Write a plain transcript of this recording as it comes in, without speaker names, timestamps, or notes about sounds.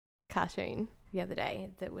cartoon the other day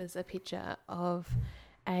that was a picture of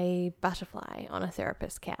a butterfly on a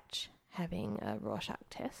therapist's couch having a Rorschach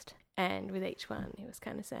test. And with each one, he was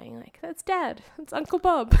kind of saying, like, that's Dad, that's Uncle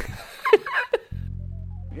Bob.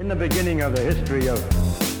 In the beginning of the history of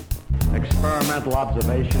experimental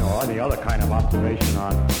observation or any other kind of observation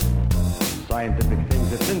on scientific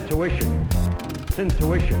things, it's intuition. It's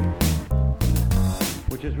intuition,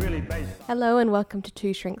 which is really based on... Hello and welcome to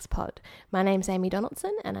Two Shrinks Pod. My name's Amy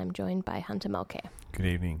Donaldson and I'm joined by Hunter Mulcair. Good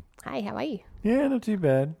evening. Hi, how are you? Yeah, not too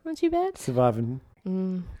bad. Not too bad? Surviving.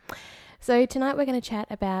 So tonight we're going to chat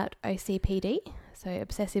about OCPD, so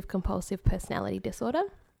Obsessive Compulsive Personality Disorder,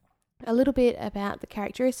 a little bit about the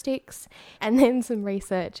characteristics, and then some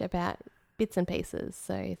research about bits and pieces,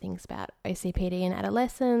 so things about OCPD in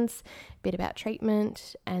adolescence, a bit about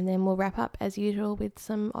treatment, and then we'll wrap up as usual with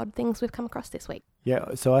some odd things we've come across this week.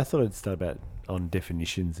 Yeah, so I thought I'd start on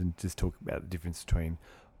definitions and just talk about the difference between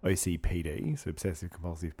OCPD, so Obsessive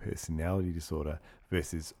Compulsive Personality Disorder,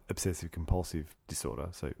 versus Obsessive Compulsive Disorder,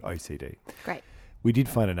 so OCD. Great. We did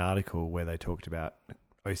find an article where they talked about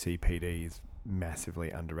OCPD is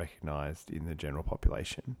massively under-recognised in the general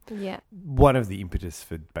population. Yeah. One of the impetus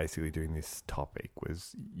for basically doing this topic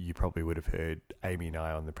was you probably would have heard Amy and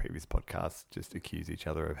I on the previous podcast just accuse each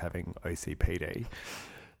other of having OCPD.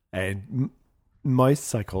 And most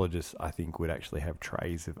psychologists, I think, would actually have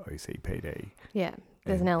traits of OCPD. Yeah,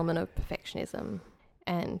 there's an element of perfectionism.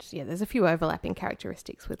 And yeah, there's a few overlapping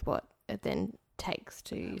characteristics with what it then takes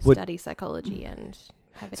to study psychology and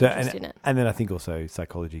have an interest in it. And then I think also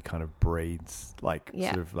psychology kind of breeds,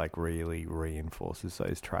 sort of really reinforces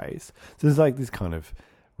those traits. So there's like this kind of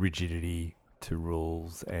rigidity to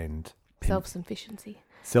rules and self-sufficiency.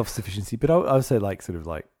 But I would also like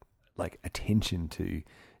attention to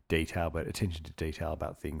detail, but attention to detail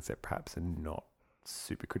about things that perhaps are not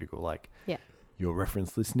super critical. Your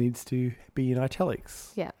reference list needs to be in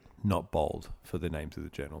italics. Yeah. Not bold for the names of the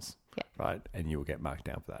journals. Yeah. Right? And you will get marked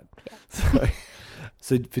down for that. Yeah.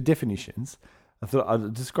 So for definitions, I thought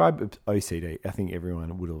I'd describe OCD. I think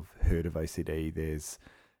everyone would have heard of OCD. There's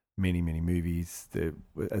many, many movies. They're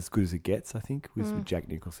as good as it gets, I think, with Jack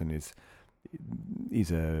Nicholson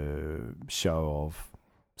is a show of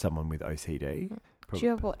someone with OCD. Did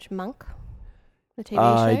you ever watch Monk, the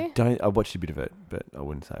TV show? I watched a bit of it, but I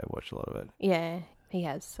wouldn't say I watched a lot of it. Yeah, he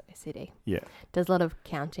has OCD. Yeah. Does a lot of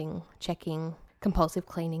counting, checking, compulsive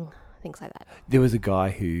cleaning, things like that. There was a guy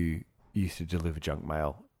who used to deliver junk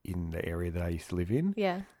mail in the area that I used to live in.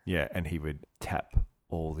 Yeah. Yeah, and he would tap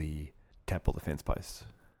all the fence posts.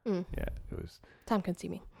 Yeah, it was time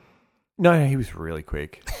consuming. No, he was really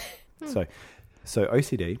quick. So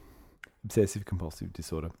OCD, Obsessive Compulsive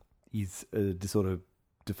Disorder, is a disorder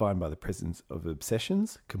defined by the presence of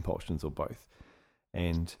obsessions, compulsions, or both.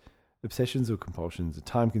 And obsessions or compulsions are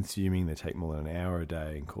time-consuming. They take more than an hour a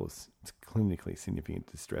day and cause clinically significant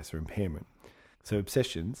distress or impairment. So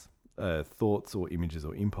obsessions are thoughts or images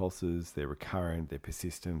or impulses. They're recurrent, they're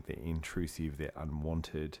persistent, they're intrusive, they're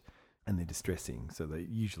unwanted, and they're distressing. So they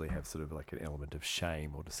usually have sort of like an element of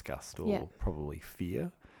shame or disgust or probably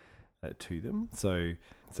fear to them. So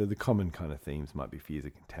the common kind of themes might be fears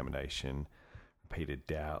of contamination, repeated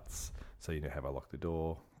doubts. So, have I locked the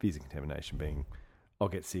door? Fears of contamination being, I'll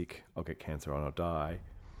get sick, I'll get cancer, and I'll die.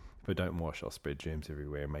 If I don't wash, I'll spread germs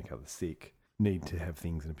everywhere and make others sick. Need to have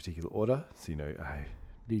things in a particular order. So, I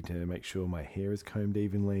need to make sure my hair is combed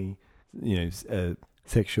evenly.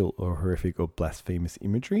 Sexual or horrific or blasphemous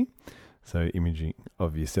imagery. So, imaging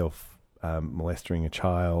of yourself molesting a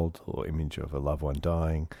child or image of a loved one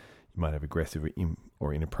dying. You might have aggressive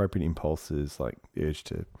or inappropriate impulses like the urge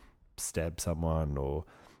to stab someone or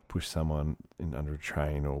push someone under a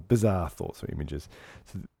train, or bizarre thoughts or images.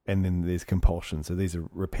 And then there's compulsion. So these are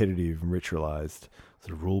repetitive and ritualized,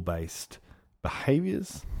 sort of rule-based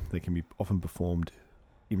behaviors. They can be often performed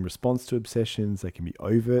in response to obsessions. They can be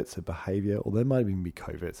overt, so behavior, or they might even be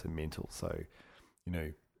covert, so mental. So,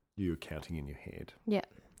 you're counting in your head. Yeah.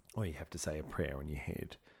 Or you have to say a prayer in your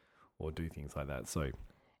head or do things like that. So...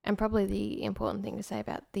 And probably the important thing to say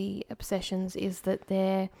about the obsessions is that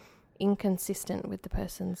they're inconsistent with the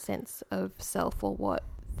person's sense of self or what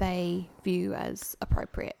they view as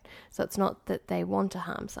appropriate. So it's not that they want to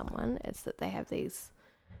harm someone, it's that they have these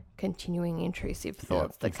continuing intrusive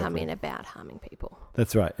thoughts that come in about harming people.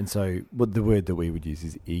 That's right. And so the word that we would use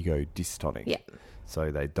is ego dystonic. Yeah. So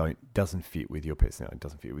they doesn't fit with your personality,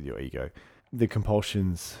 doesn't fit with your ego. The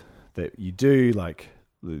compulsions that you do, like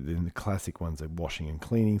the classic ones are washing and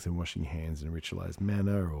cleaning, so washing your hands in a ritualized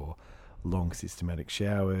manner, or long systematic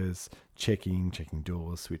showers, checking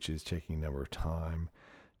doors, switches, checking number of time,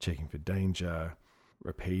 checking for danger,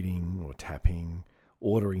 repeating or tapping,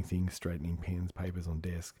 ordering things, straightening pens, papers on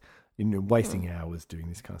desk, wasting hours doing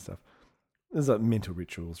this kind of stuff. There's like mental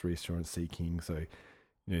rituals, reassurance seeking. So,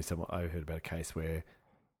 I heard about a case where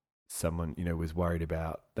someone, was worried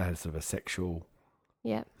about, they had sort of a sexual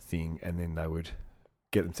thing, and then they would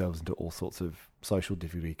get themselves into all sorts of social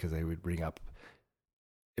difficulty because they would ring up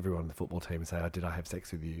everyone on the football team and say, did I have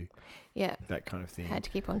sex with you? Yeah. That kind of thing. Had to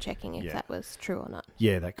keep on checking if that was true or not.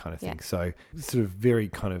 Yeah, that kind of thing. Yeah. So sort of very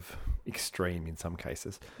kind of extreme in some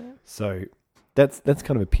cases. Yeah. So that's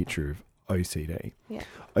kind of a picture of OCD. Yeah.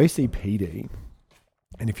 OCPD,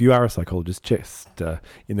 and if you are a psychologist, just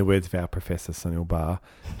in the words of our Professor Sunil Barr,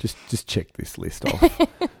 just check this list off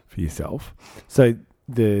for yourself. So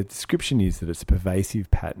the description is that it's a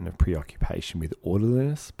pervasive pattern of preoccupation with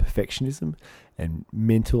orderliness, perfectionism, and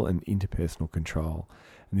mental and interpersonal control.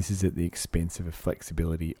 And this is at the expense of a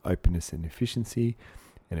flexibility, openness, and efficiency.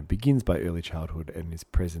 And it begins by early childhood and is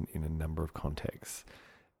present in a number of contexts.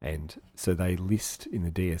 And so they list in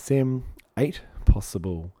the DSM 8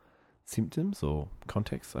 possible symptoms or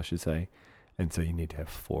contexts, I should say. And so you need to have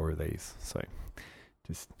 4 of these. So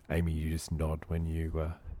just, Amy, you just nod when you've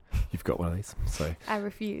got one of these. So I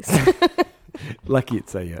refuse. Lucky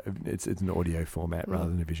it's an audio format rather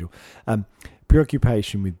than a visual.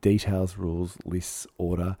 Preoccupation with details, rules, lists,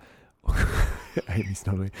 order. Amy's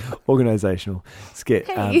not organisational.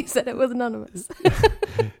 You said it was anonymous.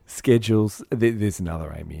 Schedules. There's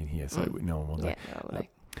another Amy in here, so no one will know. Yeah, no one will know.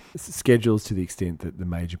 Schedules to the extent that the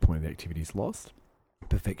major point of the activity is lost.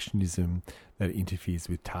 Perfectionism that interferes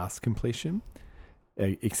with task completion.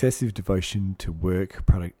 Excessive devotion to work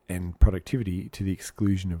and productivity to the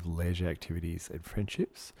exclusion of leisure activities and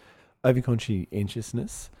friendships.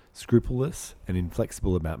 Overconscientiousness, scrupulous and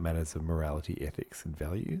inflexible about matters of morality, ethics and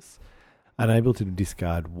values. Unable to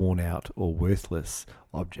discard worn out or worthless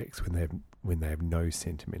objects when they have no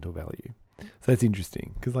sentimental value. So that's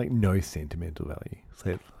interesting because no sentimental value.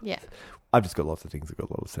 So yeah, I've just got lots of things that got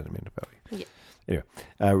a lot of sentimental value. Yeah.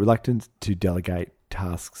 Anyway, reluctant to delegate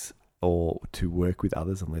tasks or to work with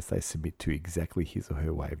others unless they submit to exactly his or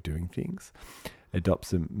her way of doing things.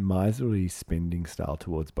 Adopts a miserly spending style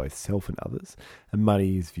towards both self and others, and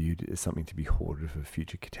money is viewed as something to be hoarded for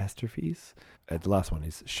future catastrophes. The last one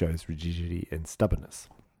shows rigidity and stubbornness.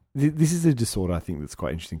 This is a disorder I think that's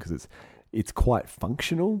quite interesting because it's quite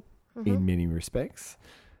functional in many respects,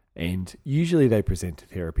 and usually they present to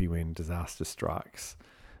therapy when disaster strikes,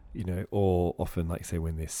 or often say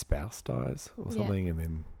when their spouse dies or something, and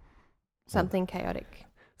then something chaotic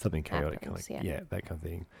happens, that kind of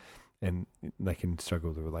thing. And they can struggle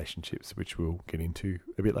with the relationships, which we'll get into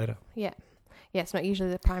a bit later. Yeah. Yeah, it's not usually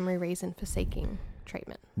the primary reason for seeking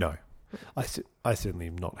treatment. No. I certainly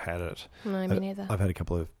have not had it. No, me neither. I've had a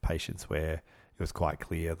couple of patients where it was quite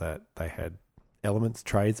clear that they had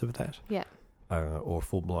trades of that. Yeah. Or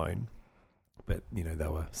full-blown. But, they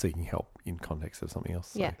were seeking help in context of something else.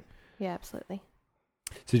 So. Yeah. Yeah, absolutely.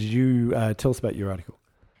 So did you tell us about your article?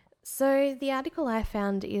 So the article I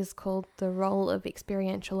found is called The Role of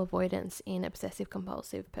Experiential Avoidance in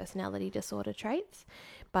Obsessive-Compulsive Personality Disorder Traits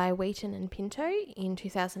by Wheaton and Pinto in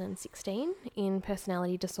 2016 in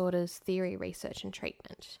Personality Disorders Theory, Research and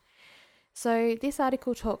Treatment. So this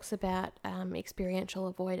article talks about experiential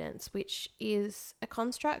avoidance, which is a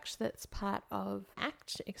construct that's part of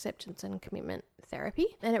ACT, Acceptance and Commitment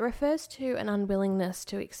Therapy, and it refers to an unwillingness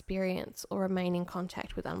to experience or remain in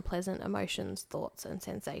contact with unpleasant emotions, thoughts and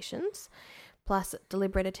sensations, plus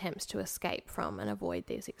deliberate attempts to escape from and avoid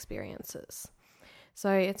these experiences.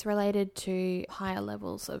 So it's related to higher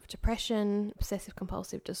levels of depression,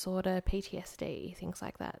 obsessive-compulsive disorder, PTSD, things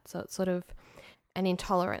like that. So it's sort of an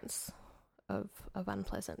intolerance of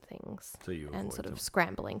unpleasant things and sort of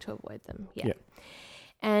scrambling to avoid them. Yeah.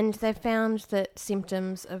 And they've found that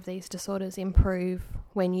symptoms of these disorders improve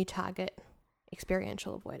when you target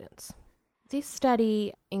experiential avoidance. This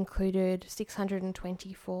study included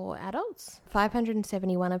 624 adults.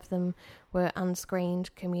 571 of them were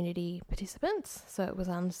unscreened community participants, so it was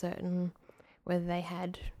uncertain whether they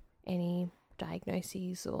had any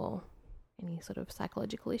diagnoses or any sort of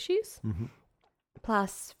psychological issues. Mm-hmm.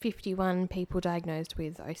 Plus 51 people diagnosed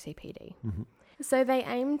with OCPD. Mm-hmm. So they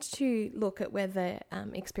aimed to look at whether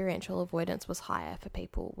experiential avoidance was higher for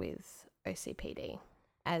people with OCPD,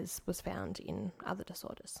 as was found in other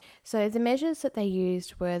disorders. So the measures that they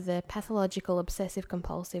used were the Pathological Obsessive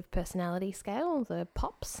Compulsive Personality Scale, the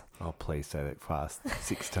POPS. Oh, please say that fast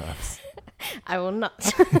 6 times. I will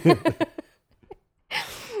not.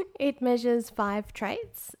 It measures 5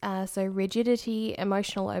 traits, so rigidity,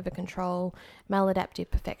 emotional overcontrol, maladaptive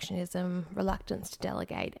perfectionism, reluctance to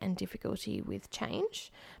delegate, and difficulty with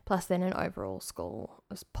change, plus then an overall score,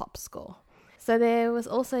 a POPS score. So there was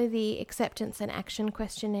also the Acceptance and Action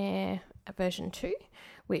Questionnaire version 2,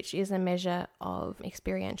 which is a measure of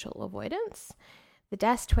experiential avoidance. The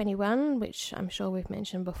DAS-21, which I'm sure we've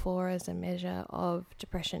mentioned before, as a measure of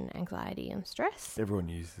depression, anxiety and stress. Everyone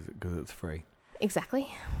uses it because it's free. Exactly.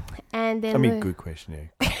 And then good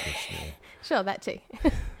questionnaire. Good questionnaire. Sure, that too.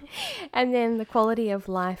 And then the Quality of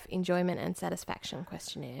Life, Enjoyment and Satisfaction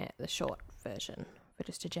Questionnaire, the short version, for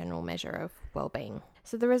just a general measure of well-being.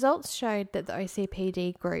 So the results showed that the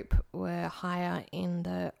OCPD group were higher in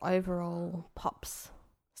the overall POPS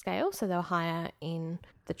scale, so they were higher in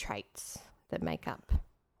the traits that make up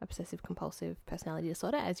obsessive compulsive personality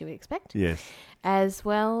disorder, as you would expect. Yes. As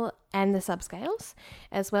well, and the subscales,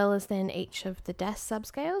 as well as then each of the DAS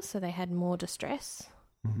subscales, so they had more distress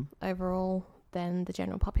overall than the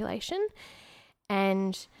general population,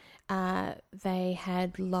 and they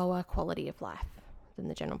had lower quality of life than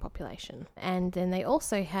the general population. And then they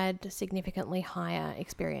also had significantly higher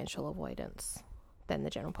experiential avoidance than the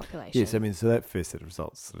general population. Yes, I mean, so that first set of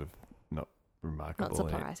results sort of not remarkable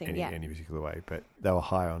Not surprising, in yeah. any particular way, but they were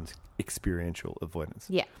higher on experiential avoidance.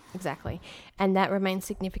 Yeah, exactly. And that remained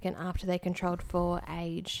significant after they controlled for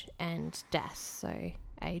age and DAS, so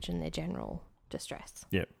age and their general distress.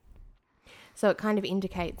 Yep. So it kind of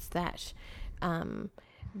indicates that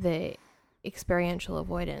the experiential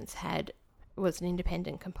avoidance was an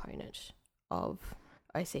independent component of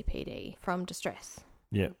OCPD from distress.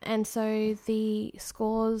 Yeah. And so the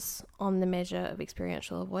scores on the measure of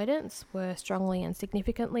experiential avoidance were strongly and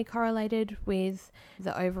significantly correlated with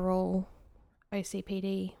the overall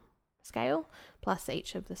OCPD scale, plus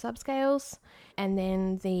each of the subscales. And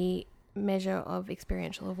then the measure of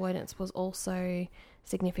experiential avoidance was also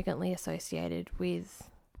significantly associated with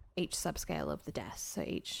each subscale of the DAS, so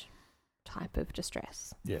each type of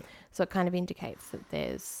distress. Yeah. So it kind of indicates that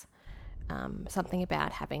there's something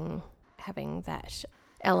about having that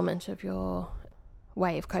element of your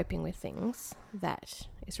way of coping with things that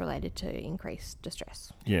is related to increased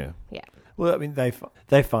distress. Yeah. Yeah. Well, I mean,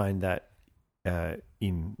 they find that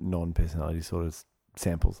in non-personality disorders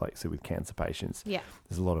samples, like so with cancer patients, Yeah.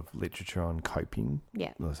 there's a lot of literature on coping,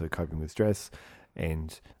 Yeah. also coping with stress,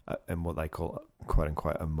 and what they call quote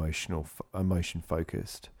unquote emotion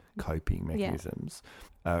focused coping mechanisms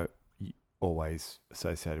are always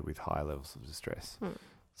associated with high levels of distress.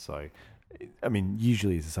 So, I mean,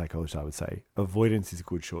 usually as a psychologist, I would say avoidance is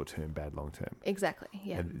good short term, bad long term. Exactly.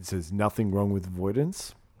 Yeah. And so there's nothing wrong with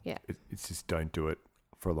avoidance. Yeah. It's just don't do it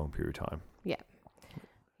for a long period of time. Yeah.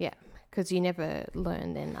 Yeah. Because you never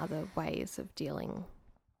learn then other ways of dealing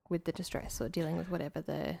with the distress or dealing with whatever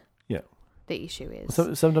the issue is.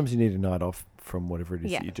 So, sometimes you need a night off from whatever it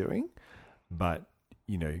is that Yeah. you're doing. But,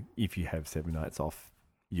 you know, if you have 7 nights off,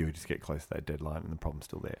 you just get close to that deadline and the problem's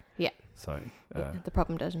still there. Yeah. So, The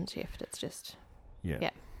problem doesn't shift. It's just yeah.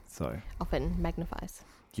 So, often magnifies.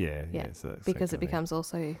 yeah. Because So it kind of- becomes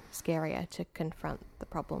also scarier to confront the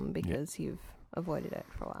problem because you've avoided it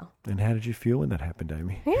for a while. And how did you feel when that happened,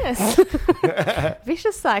 Amy? Yes.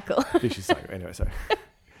 Vicious cycle. Vicious cycle. Anyway, so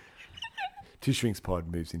Two Shrinks Pod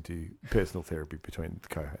moves into personal therapy between the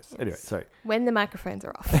co-hosts. Anyway, so When the microphones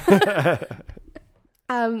are off.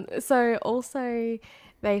 So also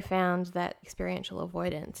they found that experiential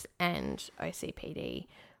avoidance and OCPD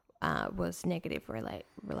was negative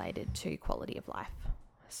related to quality of life.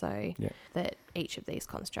 So that each of these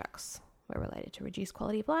constructs were related to reduced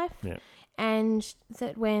quality of life. Yeah. And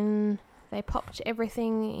that when they popped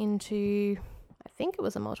everything into, I think it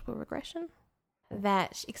was a multiple regression,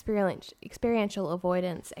 that experiential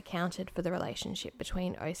avoidance accounted for the relationship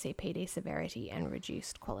between OCPD severity and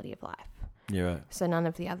reduced quality of life. Yeah, right. So none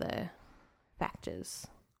of the other factors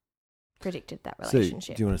predicted that So,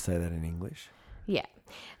 relationship. do you want to say that in English? Yeah.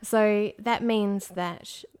 So that means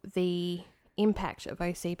that the impact of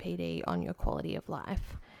OCPD on your quality of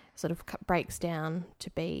life sort of breaks down to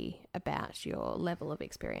be about your level of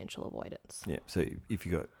experiential avoidance. Yeah. So if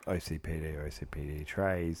you got OCPD or OCPD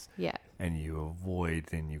traits Yeah. and you avoid,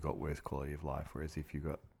 then you've got worse quality of life. Whereas if you've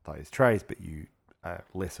got those traits but you are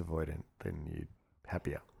less avoidant, then you're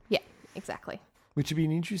happier. Yeah, exactly. Which would be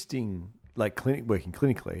an interesting, like working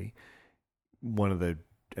clinically, one of the,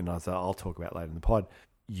 and as I'll talk about later in the pod,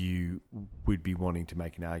 you would be wanting to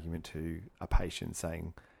make an argument to a patient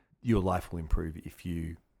saying your life will improve if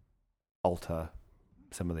you alter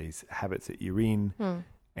some of these habits that you're in.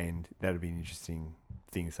 And that would be an interesting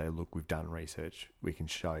thing to say, look, we've done research. We can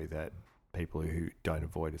show that people who don't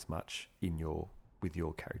avoid as much with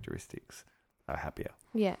your characteristics are happier.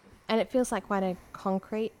 Yeah. And it feels like quite a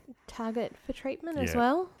concrete target for treatment as Yeah.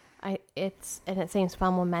 well. It seems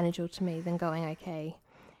far more manageable to me than going, okay,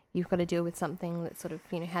 you've got to deal with something that sort of,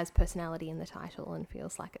 has personality in the title and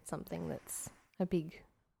feels like it's something that's a big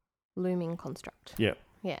looming construct. Yeah.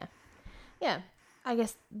 Yeah. Yeah. I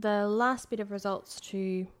guess the last bit of results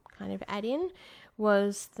to kind of add in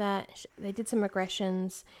was that they did some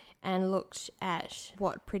regressions and looked at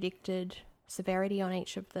what predicted severity on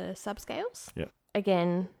each of the subscales. Yeah.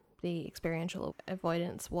 Again, the experiential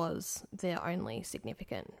avoidance was the only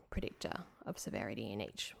significant predictor of severity in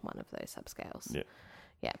each one of those subscales. Yeah.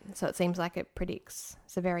 Yeah. So it seems like it predicts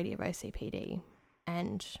severity of OCPD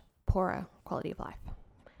and poorer quality of life.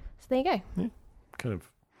 So there you go. Yeah. Kind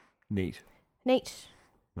of neat. Neat.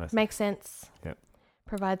 Nice. Makes sense. Yep.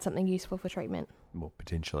 Provides something useful for treatment. Well,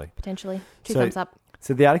 potentially. Two thumbs up.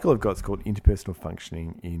 So the article I've got is called Interpersonal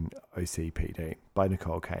Functioning in OCPD by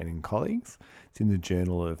Nicole Kane and colleagues. It's in the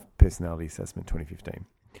Journal of Personality Assessment 2015.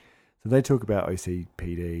 So they talk about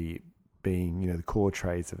OCPD being, the core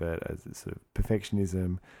traits of it as sort of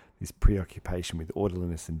perfectionism, this preoccupation with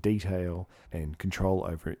orderliness and detail, and control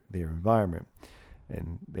over their environment.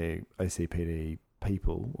 And their OCPD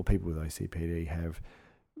people, or people with OCPD, have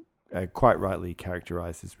quite rightly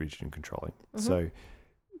characterised as rigid and controlling. Mm-hmm. So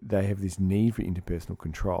they have this need for interpersonal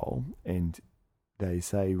control, and they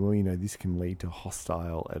say, well, this can lead to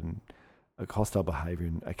hostile behaviour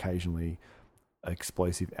and occasionally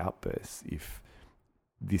explosive outbursts if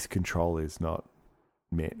this control is not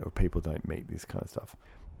met or people don't meet this kind of stuff.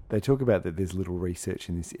 They talk about that there's little research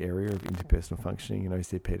in this area of interpersonal functioning in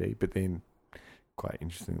OCPD, but then quite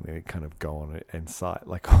interestingly, they kind of go on it and cite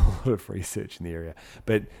like a lot of research in the area.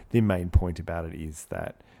 But their main point about it is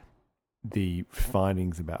that the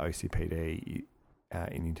findings about OCPD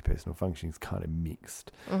in interpersonal functioning is kind of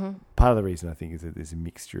mixed. Mm-hmm. Part of the reason I think is that there's a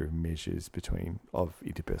mixture of measures of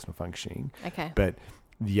interpersonal functioning. Okay. But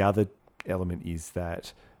the other element is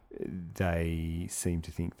that they seem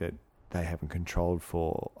to think that they haven't controlled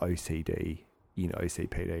for OCD in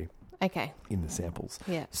OCPD. Okay. In the samples.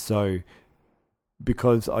 Yeah. So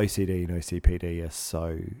because OCD and OCPD are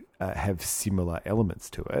so have similar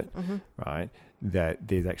elements to it, mm-hmm. right? That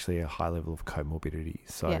there's actually a high level of comorbidity.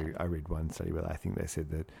 So yeah. I read one study where I think they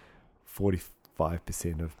said that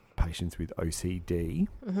 45% of patients with OCD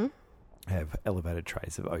mm-hmm. have elevated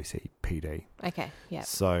traits of OCPD. Okay. Yeah.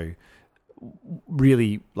 So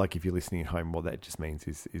really, like if you're listening at home, what that just means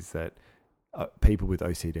is that people with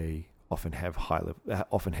OCD often have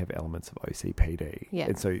elements of OCPD. Yeah.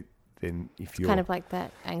 And so then if you're kind of like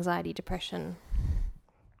that anxiety depression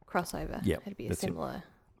crossover. Yeah, it'd be a similar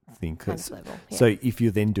thing. kind of level. Yeah. So if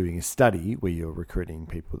you're then doing a study where you're recruiting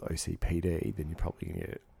people with OCPD, then you're probably going to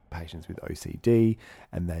get patients with OCD,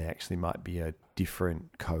 and they actually might be a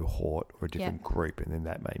different cohort or a different group, and then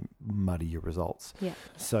that may muddy your results. Yeah.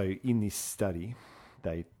 So in this study,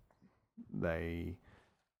 they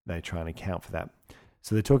try and account for that.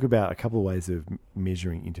 So they talk about a couple of ways of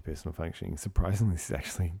measuring interpersonal functioning. Surprisingly, this is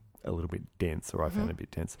actually a little bit dense, or I found it a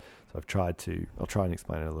bit dense. So I'll try and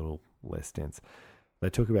explain it a little less dense. They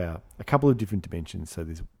talk about a couple of different dimensions. So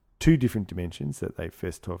there's two different dimensions that they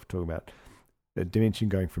first talk about. A dimension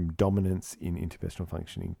going from dominance in interpersonal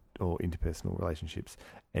functioning or interpersonal relationships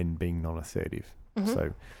and being non-assertive. Mm-hmm.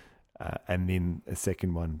 So, and then a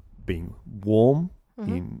second one being warm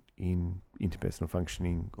mm-hmm. in interpersonal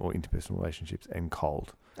functioning or interpersonal relationships, and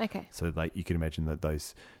cold. Okay. So like you can imagine that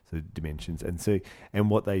those sort of dimensions, and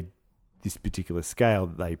what this particular scale,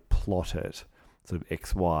 they plot it sort of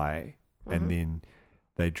XY, mm-hmm. and then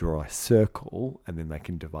they draw a circle, and then they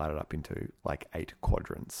can divide it up into like 8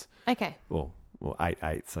 quadrants. Okay. Or 8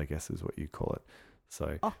 eighths, I guess is what you call it.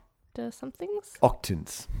 So somethings?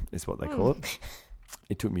 octants is what they call it.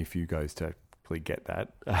 It took me a few goes to actually get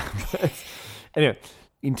that. Anyway,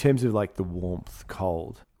 in terms of like the warmth,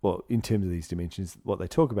 cold, well, in terms of these dimensions, what they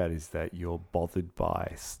talk about is that you're bothered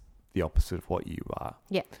by the opposite of what you are.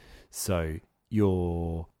 Yeah. So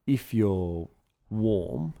if you're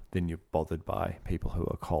warm, then you're bothered by people who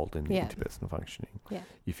are cold in interpersonal functioning. Yeah.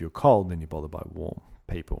 If you're cold, then you're bothered by warm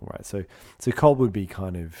people, right? So cold would be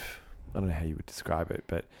kind of, I don't know how you would describe it,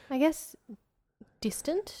 but I guess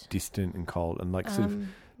distant and cold, and like sort of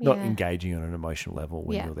not engaging on an emotional level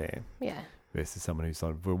when you're there. Yeah. Versus someone who's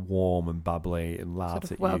sort of warm and bubbly and laughs sort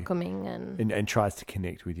of at welcoming you and tries to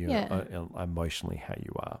connect with you emotionally how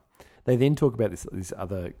you are. They then talk about this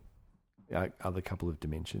other couple of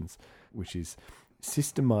dimensions, which is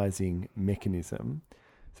systemizing mechanism.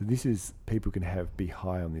 So this is, people can be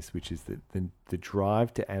high on this, which is the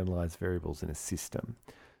drive to analyze variables in a system,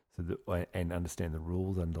 and understand the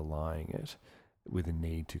rules underlying it, with a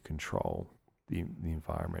need to control. the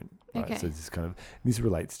environment. Right? Okay. So this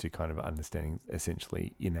relates to kind of understanding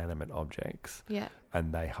essentially inanimate objects. Yeah.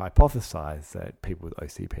 And they hypothesize that people with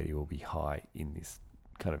OCPD will be high in this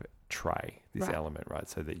kind of tray, this Right. element, right?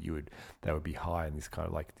 So that they would be high in this kind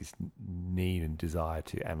of like this need and desire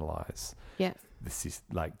to analyze Yeah.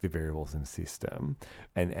 the variables in the system,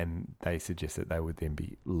 and they suggest that they would then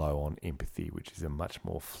be low on empathy, which is a much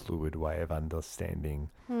more fluid way of understanding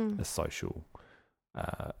the social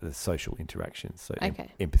interactions. So Okay.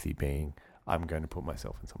 empathy being, I'm going to put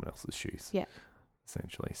myself in someone else's shoes. Yeah.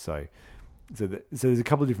 Essentially. So there's a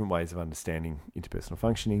couple of different ways of understanding interpersonal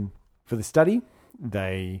functioning. For the study,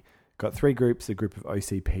 they got 3 groups: a group of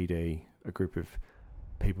OCPD, a group of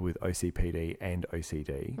people with OCPD and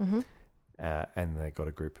OCD, Mm-hmm. and they got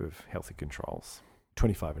a group of healthy controls,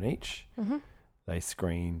 25 in each. Mm-hmm. They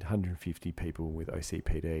screened 150 people with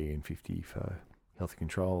OCPD and 50 for healthy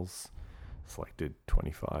controls, selected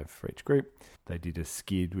 25 for each group. They did a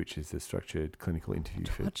SCID, which is a structured clinical interview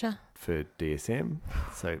Gotcha. for DSM,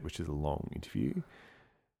 which is a long interview.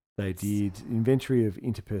 They did inventory of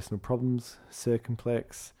interpersonal problems,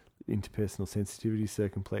 circumplex, interpersonal sensitivity,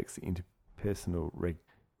 circumplex, interpersonal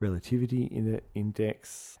relativity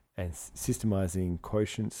index, and systemizing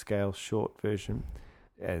quotient scale short version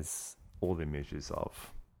as all the measures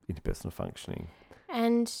of interpersonal functioning.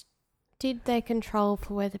 And did they control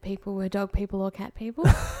for whether people were dog people or cat people?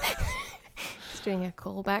 Just doing a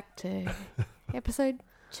callback to episode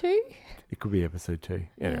 2. It could be episode 2.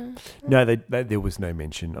 Anyway. Yeah. No, there was no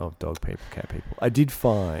mention of dog people, cat people. I did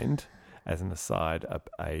find, as an aside,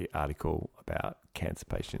 a article about cancer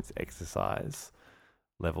patients' exercise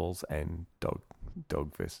levels and dog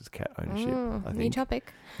versus cat ownership. I think. New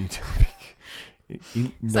topic. New topic.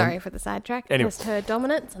 Sorry for the sidetrack. Anyway. Just heard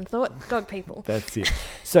dominance and thought dog people. That's it.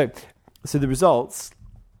 So the results,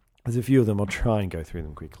 there's a few of them. I'll try and go through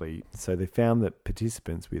them quickly. So they found that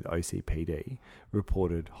participants with OCPD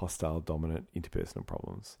reported hostile dominant interpersonal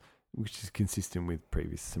problems, which is consistent with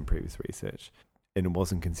some previous research. And it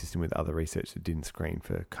wasn't consistent with other research that didn't screen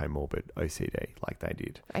for comorbid OCD like they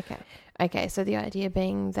did. Okay, so the idea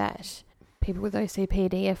being that people with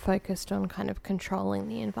OCPD are focused on kind of controlling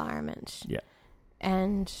the environment. Yeah.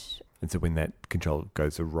 And so when that control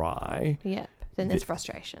goes awry, then there's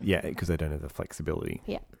frustration. yeah, because they don't have the flexibility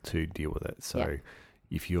Yeah. to deal with it. So Yeah.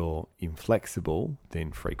 if you're inflexible,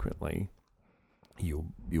 then frequently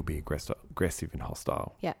you'll be aggressive and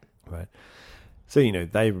hostile. Yeah. Right. So,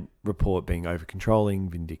 they report being over-controlling,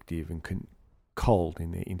 vindictive, and cold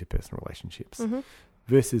in their interpersonal relationships. Mm-hmm.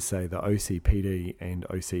 Versus, say, the OCPD and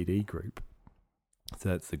OCD group. So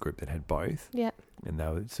that's the group that had both. Yeah. And they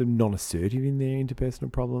were sort of non-assertive in their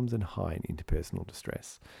interpersonal problems and high in interpersonal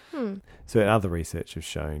distress. So other research has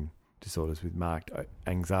shown disorders with marked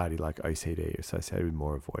anxiety like OCD are associated with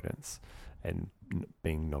more avoidance and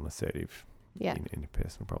being non-assertive in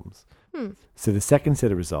interpersonal problems. So the second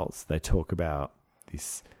set of results, they talk about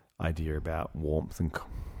this idea about warmth and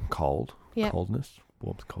coldness,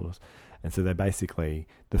 warmth and coldness. And so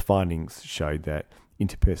the findings showed that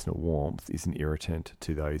interpersonal warmth is an irritant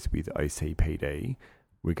to those with OCPD,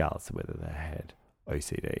 regardless of whether they had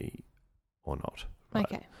OCD or not. Right?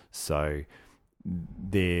 Okay. So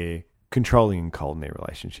they're controlling and cold in their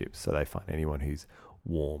relationships. So they find anyone who's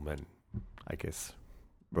warm and, I guess,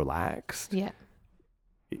 relaxed,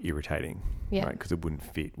 irritating, right? Because it wouldn't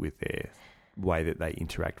fit with their way that they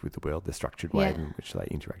interact with the world, the structured way in which they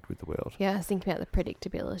interact with the world. Yeah, I was thinking about the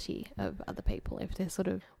predictability of other people. If they're sort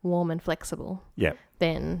of warm and flexible,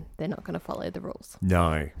 then they're not going to follow the rules.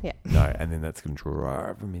 No. Yeah. No, and then that's going to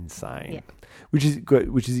drive them insane. Yeah. Which is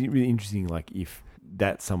good, which is really interesting, like if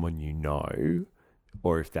that's someone you know,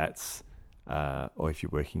 or if that's or if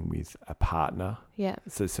you're working with a partner. Yeah.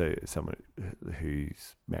 So someone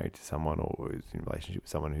who's married to someone or is in a relationship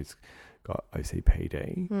with someone who's got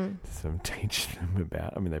OCPD, so I'm teaching them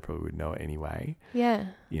about. I mean, they probably would know it anyway. Yeah.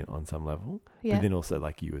 On some level. Yeah. But then also,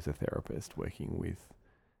 like you as a therapist working with,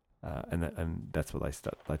 and that's what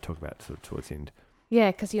they talk about sort of towards the end.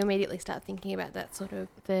 Yeah, because you immediately start thinking about that sort of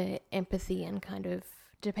the empathy and kind of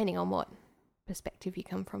depending on what perspective you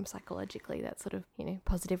come from psychologically, that sort of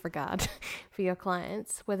positive regard for your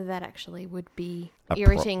clients, whether that actually would be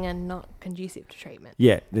irritating and not conducive to treatment.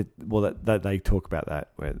 Yeah, that they talk about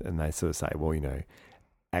that, and they sort of say, well,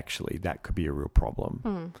 actually that could be a real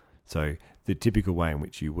problem. So the typical way in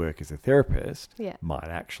which you work as a therapist might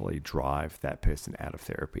actually drive that person out of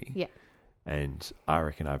therapy. Yeah, and I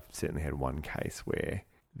reckon I've certainly had one case where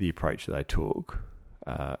the approach that they took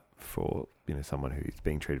for someone who's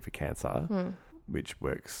being treated for cancer, which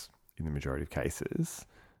works in the majority of cases,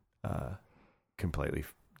 completely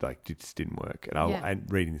like it just didn't work. And Yeah.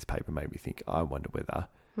 and reading this paper made me think, I wonder whether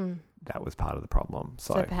that was part of the problem.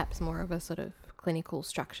 So perhaps more of a sort of clinical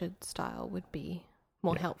structured style would be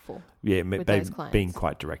more helpful. Yeah, with they those clients. being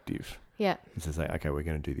quite directive. Yeah. It's just like, okay, we're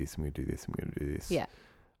going to do this, and we're going to do this, and we're going to do this. Yeah.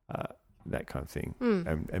 That kind of thing.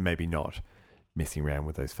 And maybe not messing around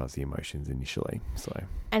with those fuzzy emotions initially. So,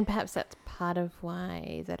 And perhaps that's part of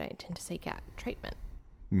why they don't tend to seek out treatment,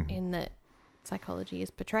 in that psychology is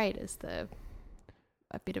portrayed as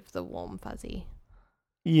a bit of the warm fuzzy.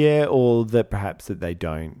 yeah, or that perhaps that they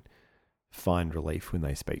don't find relief when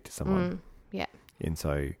they speak to someone. Yeah. And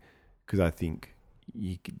so, because I think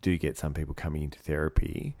you do get some people coming into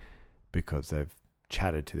therapy because they've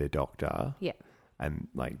chatted to their doctor. Yeah. And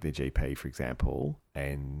like their GP, for example,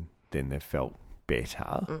 and then they've felt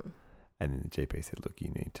better. And then the GP said, look, you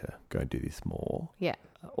need to go and do this more. Yeah.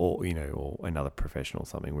 Or, or another professional or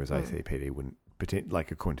something, whereas OCPD wouldn't,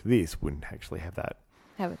 like according to this, wouldn't actually have that.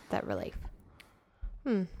 Have that relief.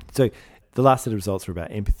 So the last set of results were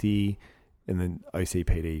about empathy, and then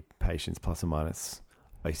OCPD patients plus or minus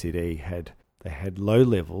OCD had low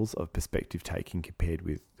levels of perspective taking compared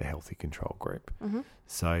with the healthy control group.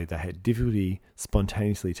 So they had difficulty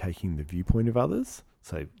spontaneously taking the viewpoint of others.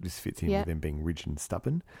 So this fits in with them being rigid and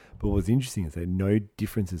stubborn. But what's interesting is there are no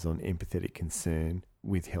differences on empathetic concern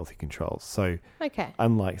with healthy controls. So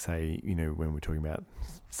unlike, say, when we're talking about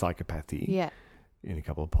psychopathy in a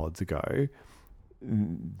couple of pods ago,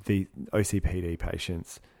 the OCPD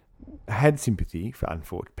patients had sympathy for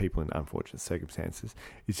people in unfortunate circumstances.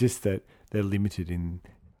 It's just that they're limited in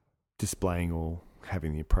displaying or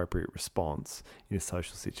having the appropriate response in a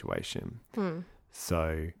social situation.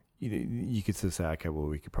 So you could sort of say, okay, well,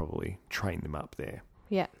 we could probably train them up there.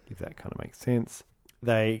 Yeah. If that kind of makes sense.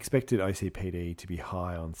 They expected OCPD to be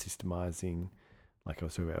high on systemizing, like I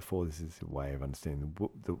was talking about before. This is a way of understanding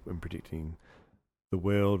and predicting the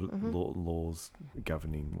world, laws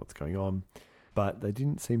governing what's going on. But they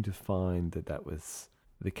didn't seem to find that was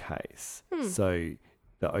the case. So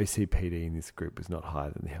the OCPD in this group was not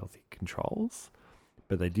higher than the healthy controls,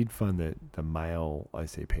 but they did find that the male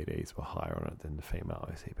OCPDs were higher on it than the female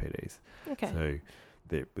OCPDs. Okay. So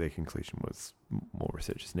their conclusion was more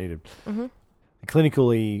research is needed.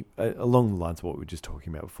 Clinically, along the lines of what we were just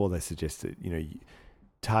talking about before, they suggested,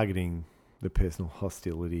 targeting the personal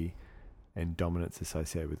hostility and dominance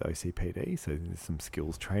associated with OCPD. So there's some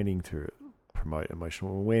skills training to promote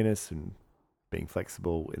emotional awareness and being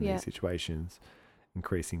flexible in these situations,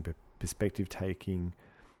 increasing perspective taking,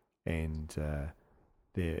 and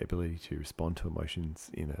their ability to respond to emotions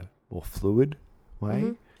in a more fluid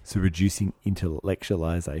way. So reducing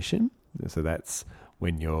intellectualization. So that's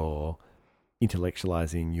when you're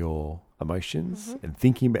intellectualizing your emotions and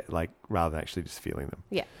thinking about, rather than actually just feeling them.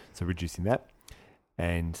 Yeah. So reducing that,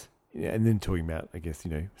 and then talking about, I guess,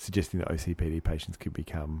 suggesting that OCPD patients could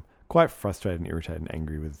become quite frustrated and irritated and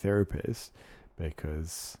angry with a therapist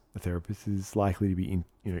because the therapist is likely to be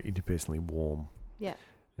interpersonally warm. Yeah.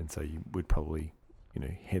 And so you would probably,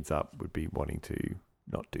 heads up, would be wanting to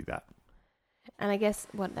not do that. And I guess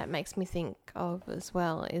what that makes me think of as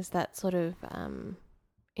well is that sort of,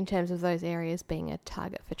 in terms of those areas being a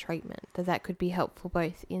target for treatment, that could be helpful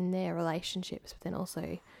both in their relationships, but then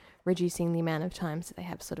also reducing the amount of times that they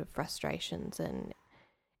have sort of frustrations and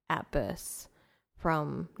outbursts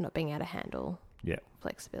from not being able to handle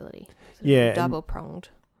flexibility. So double pronged.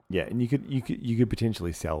 Yeah, and you could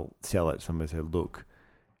potentially sell it. Somebody say, look,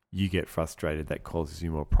 you get frustrated, that causes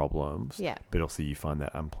you more problems. Yeah. But also you find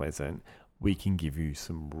that unpleasant. We can give you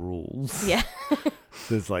some rules. Yeah.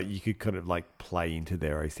 So it's like you could kind of play into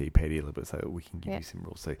their OCPD a little bit, so we can give you some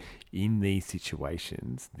rules. So in these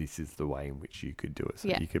situations, this is the way in which you could do it. So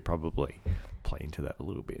you could probably play into that a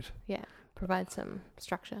little bit. Yeah. Provide some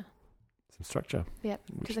structure. Yeah.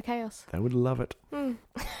 To the chaos. They would love it.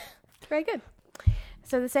 Very good.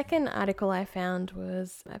 So the second article I found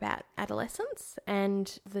was about adolescence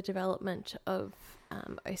and the development of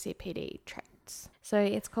OCPD traits. So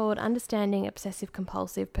it's called Understanding Obsessive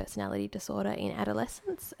Compulsive Personality Disorder in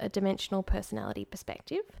Adolescence, a Dimensional Personality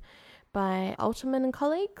Perspective by Alterman and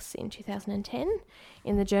colleagues in 2010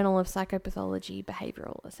 in the Journal of Psychopathology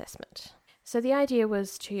Behavioural Assessment. So the idea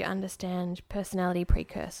was to understand personality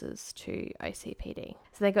precursors to OCPD.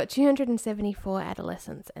 So they got 274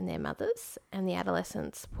 adolescents and their mothers, and the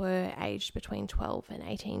adolescents were aged between 12 and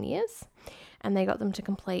 18 years, and they got them to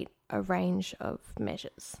complete a range of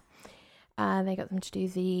measures. They got them to do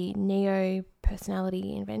the NEO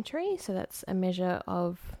personality inventory, so that's a measure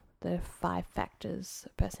of the 5 factors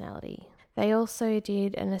of personality. They also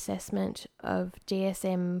did an assessment of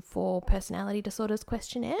DSM-4 personality disorders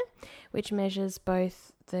questionnaire, which measures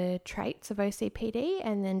both the traits of OCPD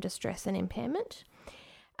and then distress and impairment.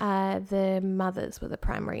 The mothers were the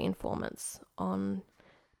primary informants on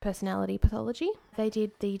personality pathology. They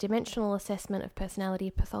did the dimensional assessment of personality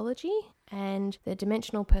pathology and the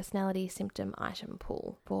dimensional personality symptom item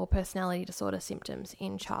pool for personality disorder symptoms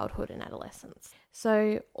in childhood and adolescence.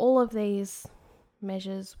 So all of these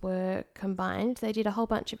measures were combined. They did a whole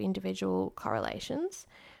bunch of individual correlations,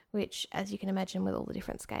 which, as you can imagine, with all the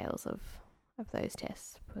different scales of those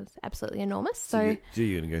tests, was absolutely enormous. So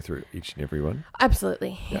you're going to go through each and every one?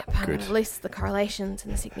 Absolutely. Yeah, I'm going good. to list the correlations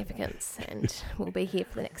and the significance, and we'll be here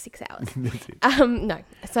for the next 6 hours. That's it. No.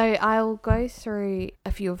 So I'll go through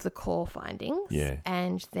a few of the core findings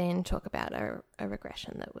and then talk about a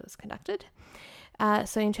regression that was conducted.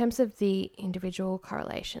 So in terms of the individual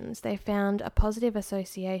correlations, they found a positive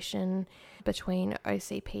association between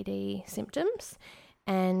OCPD symptoms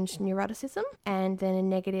and neuroticism, and then a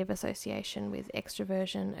negative association with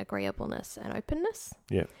extroversion, agreeableness, and openness.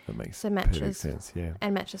 Yeah, that makes matches, perfect sense, yeah.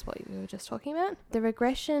 And matches what we were just talking about. The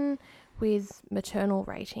regression with maternal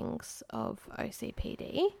ratings of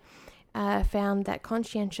OCPD found that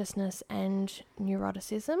conscientiousness and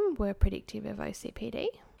neuroticism were predictive of OCPD.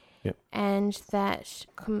 Yep. And that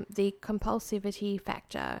the compulsivity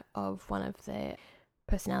factor of one of the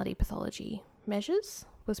personality pathology measures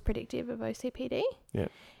was predictive of OCPD. Yeah.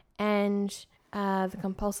 And the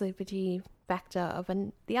compulsivity factor of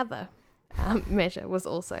the other measure was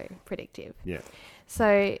also predictive. Yeah.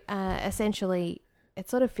 So essentially, it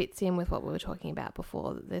sort of fits in with what we were talking about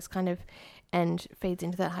before. There's kind of, and feeds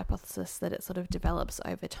into that hypothesis that it sort of develops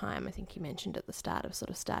over time. I think you mentioned at the start of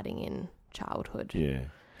sort of starting in childhood. Yeah.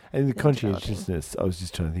 And the conscientiousness, I was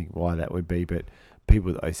just trying to think why that would be, but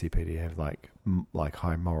people with OCPD have like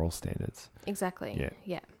high moral standards. Exactly.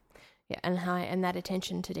 Yeah, and that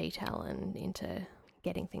attention to detail and into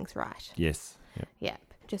getting things right. Yes. Yeah.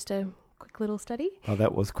 Just a quick little study. Oh,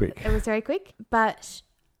 that was quick. It was very quick, but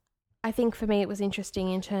I think for me it was interesting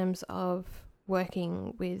in terms of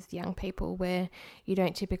working with young people where you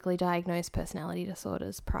don't typically diagnose personality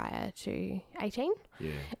disorders prior to 18.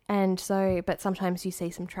 Yeah. And so, but sometimes you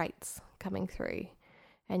see some traits coming through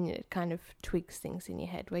and it kind of twigs things in your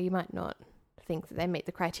head where you might not think that they meet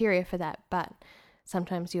the criteria for that, but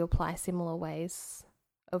sometimes you apply similar ways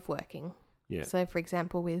of working. Yeah. So, for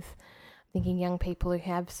example, with thinking young people who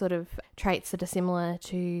have sort of traits that are similar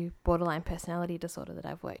to borderline personality disorder that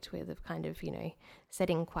I've worked with, of kind of,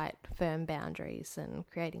 setting quite firm boundaries and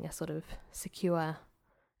creating a sort of secure,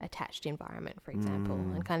 attached environment, for example,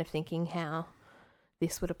 and kind of thinking how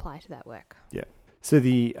this would apply to that work. Yeah. So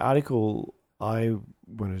the article I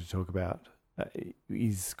wanted to talk about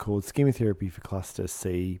is called Schema Therapy for Cluster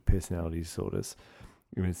C Personality Disorders.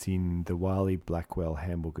 And it's in the Wiley-Blackwell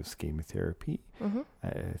Handbook of Schema Therapy,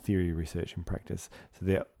 Theory, Research and Practice. So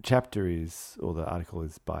the article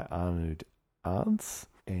is by Arnoud Arntz,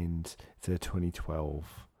 and it's a 2012.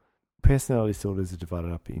 Personality disorders are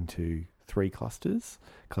divided up into 3 clusters: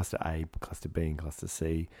 Cluster A, Cluster B, and Cluster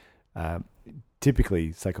C.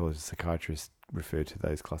 Typically, psychologists, psychiatrists refer to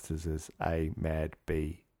those clusters as A, mad,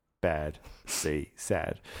 B, bad, C,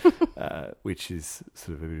 sad, which is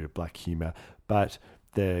sort of a bit of black humour. But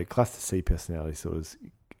the Cluster C personality disorders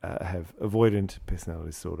have avoidant personality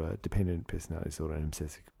disorder, dependent personality disorder, and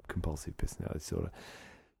obsessive compulsive personality disorder.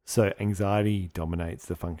 So anxiety dominates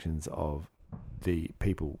the functions of the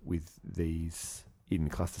people with these in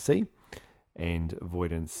Cluster C, and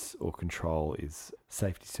avoidance or control is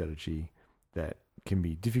safety strategy that can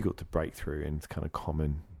be difficult to break through, and it's kind of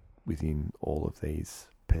common within all of these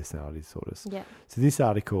personality disorders. Yeah. So this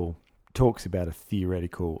article talks about a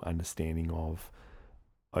theoretical understanding of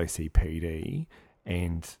OCPD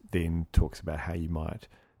and then talks about how you might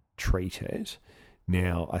treat it.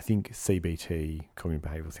 Now, I think CBT, cognitive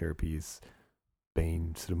behavioural therapy, has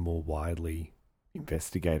been sort of more widely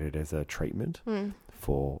investigated as a treatment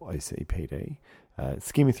for OCPD.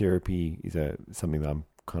 Schema therapy is something that I'm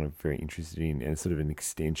kind of very interested in, and it's sort of an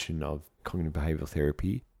extension of cognitive behavioural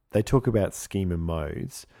therapy. They talk about schema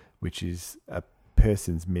modes, which is a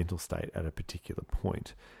person's mental state at a particular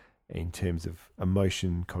point in terms of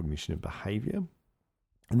emotion, cognition, and behaviour.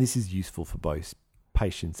 And this is useful for both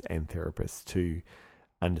patients and therapists to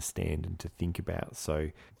understand and to think about.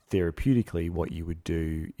 So therapeutically, what you would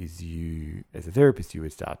do is as a therapist, you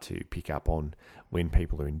would start to pick up on when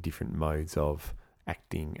people are in different modes of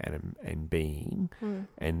acting and being,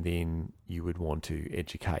 and then you would want to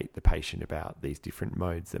educate the patient about these different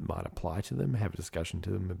modes that might apply to them, have a discussion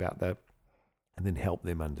to them about that, and then help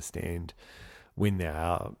them understand when they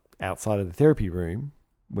are outside of the therapy room,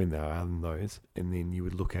 when they are in those, and then you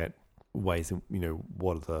would look at ways of,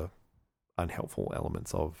 what are the unhelpful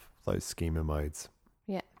elements of those schema modes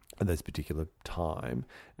at those particular time,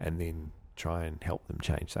 and then try and help them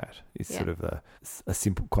change that. It's sort of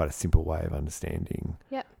quite a simple way of understanding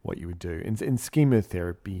what you would do. And schema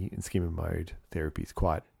therapy and schema mode therapy is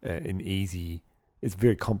quite it's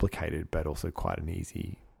very complicated, but also quite an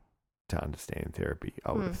easy to understand therapy,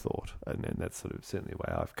 I would have thought. And that's sort of certainly the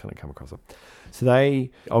way I've kind of come across it. So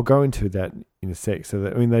I'll go into that in a sec. So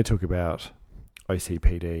they talk about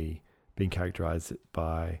OCPD being characterized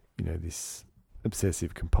by, this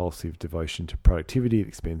obsessive compulsive devotion to productivity at the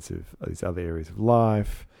expense of these other areas of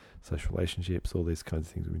life, social relationships, all these kinds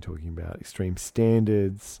of things we've been talking about, extreme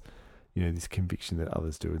standards, this conviction that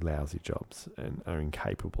others do lousy jobs and are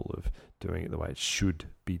incapable of doing it the way it should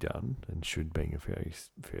be done, and should being a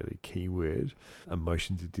fairly key word.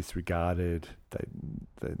 Emotions are disregarded.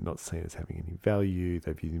 They're not seen as having any value.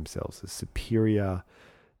 They view themselves as superior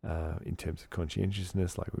in terms of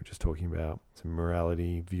conscientiousness, like we were just talking about. Some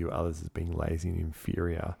morality, view others as being lazy and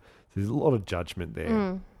inferior. So there's a lot of judgment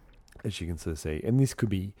there, as you can sort of see. And this could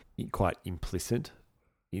be quite implicit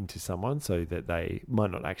into someone, so that they might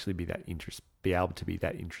not actually be able to be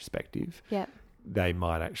that introspective. Yeah. They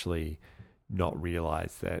might actually not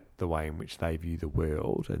realise that the way in which they view the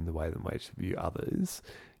world and the way in which they view others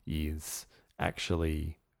is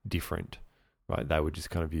actually different, right? They would just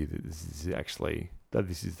kind of view that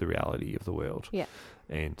this is the reality of the world. Yeah.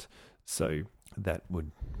 And so that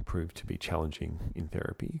would prove to be challenging in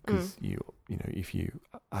therapy, because if you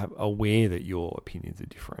are aware that your opinions are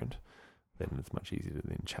different, then it's much easier to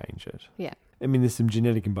then change it. Yeah. I mean, there's some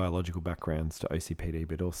genetic and biological backgrounds to OCPD,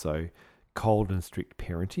 but also cold and strict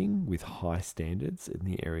parenting with high standards in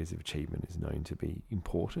the areas of achievement is known to be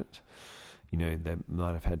important. They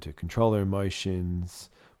might have had to control their emotions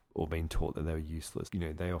or been taught that they were useless.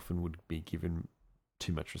 They often would be given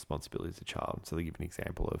too much responsibility as a child. So they give an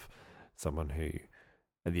example of someone who,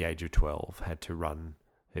 at the age of 12, had to run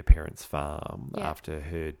her parents' farm after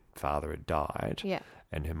her father had died,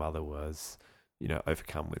 and her mother was,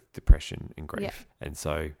 overcome with depression and grief. Yeah. And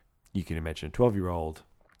so you can imagine a 12-year-old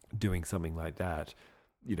doing something like that,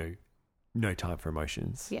 no time for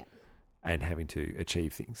emotions, and having to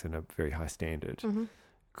achieve things in a very high standard,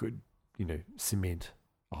 could, cement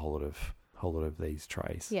a whole lot of these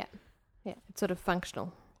traits. Yeah. Yeah, it's sort of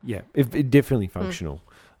functional. Yeah, it definitely functional.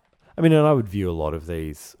 I mean, and I would view a lot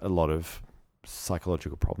of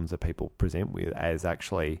psychological problems that people present with as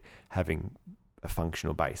actually having a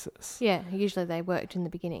functional basis. Yeah, usually they worked in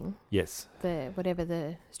the beginning. Yes. Whatever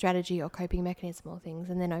the strategy or coping mechanism or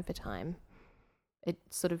things, and then over time it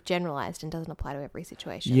sort of generalised and doesn't apply to every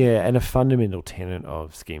situation. Yeah, and a fundamental tenet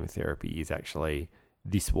of schema therapy is actually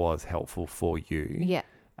this was helpful for you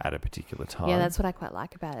at a particular time. Yeah, that's what I quite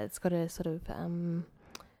like about it. It's got a sort of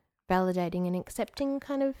validating and accepting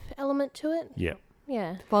kind of element to it. Yeah.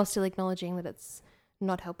 Yeah, while still acknowledging that it's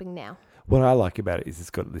not helping now. What I like about it is it's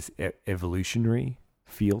got this evolutionary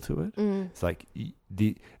feel to it. It's like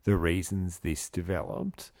the reasons this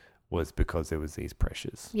developed was because there was these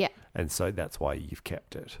pressures. Yeah. And so that's why you've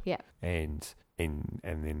kept it. Yeah. And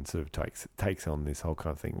then sort of takes on this whole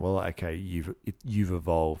kind of thing. Well, okay, you've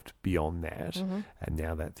evolved beyond that, and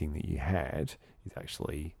now that thing that you had is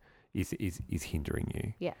actually is hindering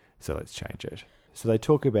you. Yeah. So let's change it. So they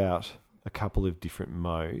talk about a couple of different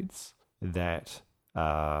modes that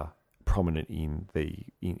are prominent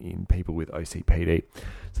in people with OCPD.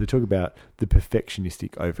 So they talk about the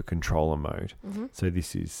perfectionistic over-controller mode. So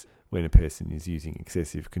this is when a person is using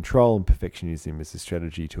excessive control and perfectionism as a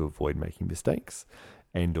strategy to avoid making mistakes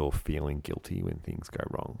and or feeling guilty when things go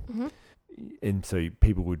wrong. And so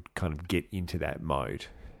people would kind of get into that mode.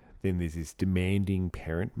 Then there's this demanding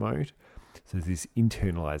parent mode. So there's this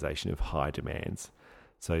internalization of high demands.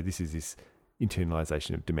 So this is this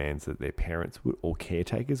internalization of demands that their parents or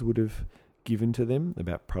caretakers would have given to them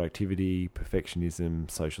about productivity, perfectionism,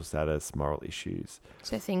 social status, moral issues.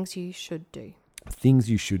 So things you should do. Things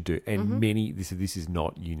you should do. And this is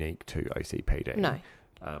not unique to OCPD. No.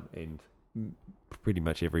 And pretty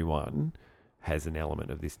much everyone has an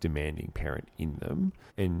element of this demanding parent in them.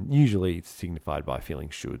 And usually it's signified by feeling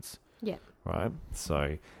shoulds. Yeah. Right?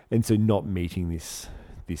 So not meeting this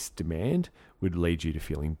demand would lead you to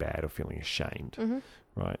feeling bad or feeling ashamed.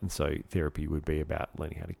 Right? And so therapy would be about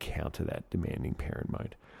learning how to counter that demanding parent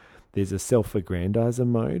mode. There's a self-aggrandizer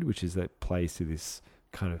mode, which is that plays to this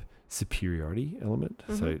kind of superiority element.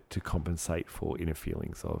 So to compensate for inner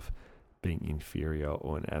feelings of being inferior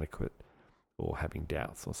or inadequate or having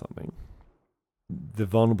doubts or something. The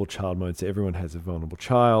vulnerable child mode, so everyone has a vulnerable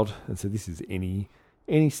child. And so this is any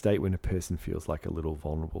state when a person feels like a little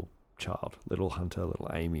vulnerable child, little Hunter, little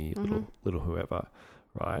Amy, little whoever,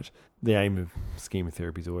 right? The aim of schema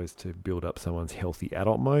therapy is always to build up someone's healthy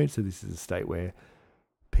adult mode. So this is a state where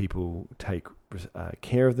people take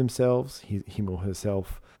care of themselves, him or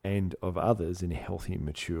herself, and of others in a healthy and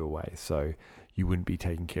mature way. So you wouldn't be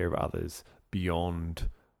taking care of others beyond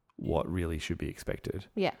what really should be expected.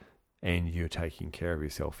 Yeah. And you're taking care of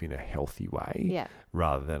yourself in a healthy way Yeah.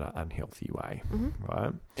 rather than an unhealthy way, Mm-hmm.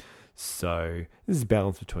 right? So this is a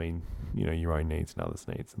balance between, your own needs and others'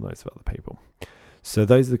 needs and those of other people. So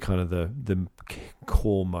those are the kind of the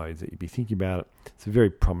core modes that you'd be thinking about. So very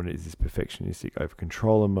prominent is this perfectionistic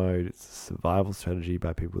over-controller mode. It's a survival strategy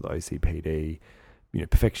by people with OCPD.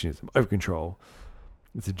 Perfectionism, over-control.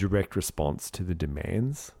 It's a direct response to the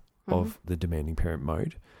demands of the demanding parent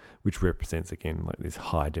mode, which represents, again, like these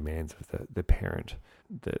high demands of the parent,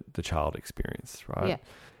 the child experience, right? Yeah.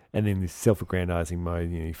 And then this self-aggrandizing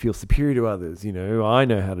mode, you feel superior to others. I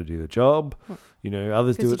know how to do the job. Others do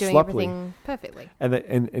Because it you're doing sloppily. everything perfectly.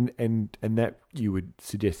 And that you would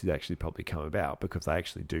suggest is actually probably come about because they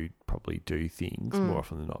actually do probably do things more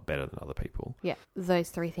often than not better than other people. Yeah. Those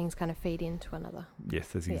three things kind of feed into one another. Yes,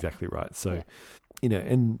 that's exactly right. So,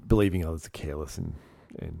 and believing others are careless and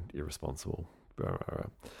irresponsible.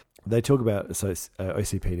 They talk about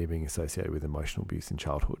OCPD being associated with emotional abuse in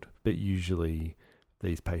childhood, but usually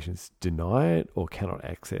these patients deny it or cannot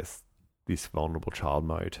access this vulnerable child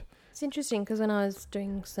mode. It's interesting because when I was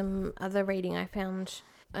doing some other reading, I found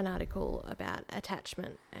an article about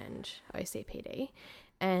attachment and OCPD,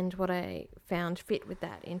 and what I found fit with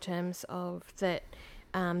that in terms of that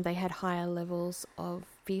they had higher levels of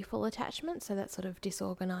fearful attachment, so that sort of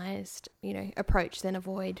disorganized, approach, then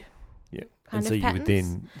avoid. Yeah, kind and so of you would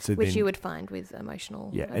patterns, then, which you would find with emotional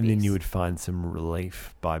yeah, abuse. and then you would find some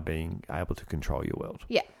relief by being able to control your world.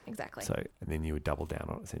 Yeah, exactly. So, and then you would double down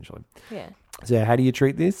on it essentially. Yeah. So, how do you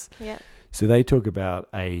treat this? Yeah. So they talk about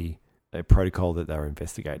a protocol that they were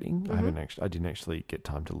investigating. Mm-hmm. I didn't actually get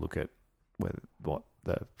time to look at what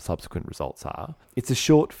the subsequent results are. It's a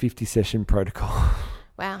short 50-session protocol.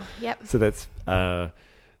 Wow. Yep. So that's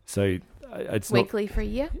it's weekly for a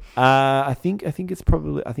year. I think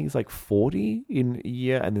it's like 40 in a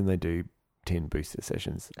year, and then they do 10 booster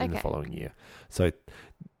sessions in the following year. So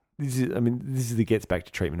this gets back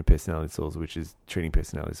to treatment of personality disorders, which is treating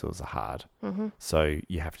personality disorders are hard. Mm-hmm. So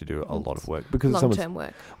you have to do a lot of work because long-term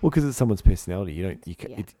work. Well, because it's someone's personality.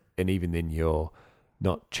 And even then you're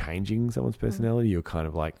not changing someone's personality. You're kind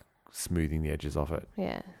of like smoothing the edges off it.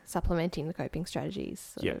 Yeah, supplementing the coping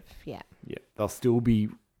strategies. Sort of, yeah. Yeah, they'll still be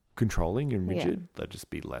controlling and rigid. They'll just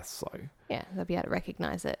be less so. Yeah, they'll be able to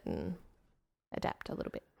recognise it and adapt a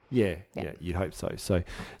little bit. Yeah, you'd hope so. So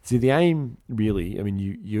the aim really, I mean,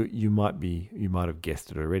 you might have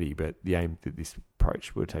guessed it already, but the aim that this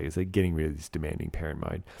approach will take is getting rid of this demanding parent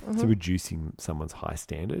mode. Mm-hmm. So reducing someone's high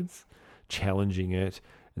standards, challenging it,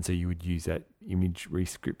 and so you would use that image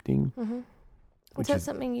rescripting. Mm-hmm. Is that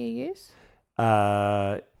something you use?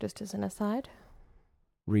 Just as an aside.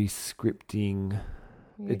 Rescripting.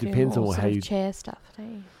 You're It depends on how you chair stuff,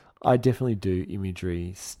 don't you? I definitely do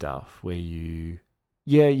imagery stuff where you.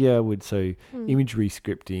 Yeah, I would. So imagery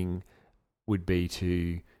scripting would be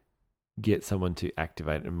to get someone to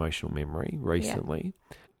activate an emotional memory recently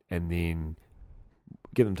and then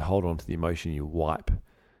get them to hold on to the emotion. You wipe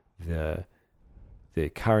the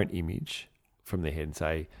current image from their head and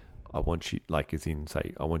say, I want you, I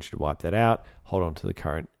want you to wipe that out, hold on to the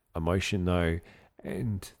current emotion though,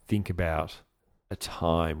 and think about a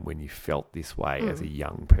time when you felt this way as a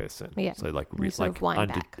young person. Yeah. So like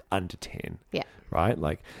under 10. Yeah.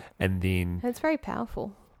 Right? And then it's very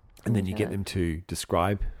powerful. And then you get them to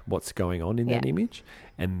describe what's going on in that image.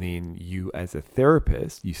 And then you as a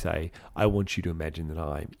therapist, you say, I want you to imagine that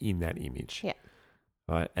I'm in that image. Yeah.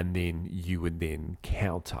 Right. And then you would then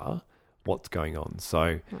counter what's going on.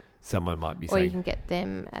 So someone might be saying, or you can get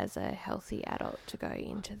them as a healthy adult to go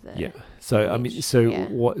into the So image. I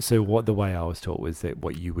mean, what the way I was taught was that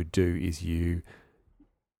what you would do is the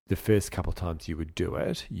first couple of times you would do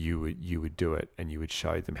it, you would do it and you would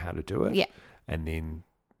show them how to do it. Yeah. And then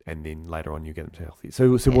later on you get them to healthy.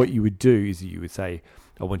 So what you would do is you would say,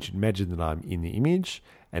 I want you to imagine that I'm in the image,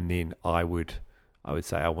 and then I would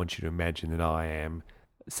say, I want you to imagine that I am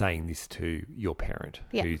saying this to your parent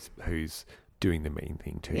who's doing the mean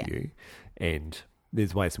thing to you. And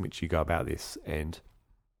there's ways in which you go about this, and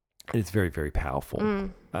it's very, very powerful.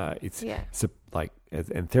 And therapists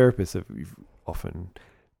are often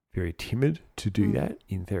very timid to do that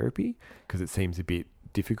in therapy because it seems a bit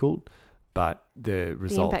difficult, but the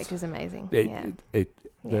results... The impact is amazing.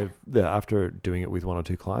 After doing it with one or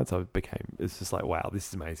two clients, it's just like, wow, this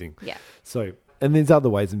is amazing. Yeah. So, and there's other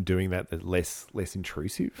ways of doing that that are less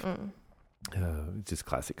intrusive. just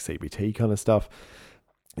classic CBT kind of stuff.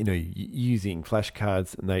 Using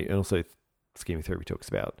flashcards, and also schema therapy talks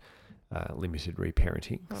about limited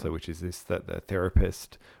reparenting. So, which is that the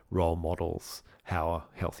therapist role models how a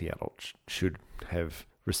healthy adult should have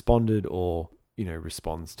responded, or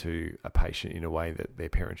responds to a patient in a way that their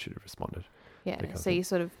parents should have responded. Yeah. So you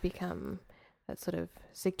sort of become that sort of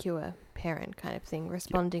secure parent kind of thing,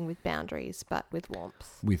 responding with boundaries, but with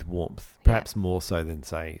warmth. Perhaps more so than,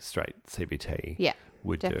 say, straight CBT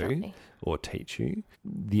would definitely do or teach you.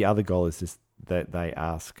 The other goal is just that they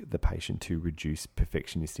ask the patient to reduce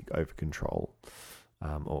perfectionistic over-control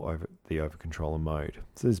or over-controller mode.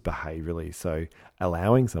 So this is behaviourally. So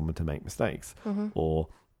allowing someone to make mistakes or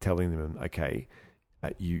telling them, okay,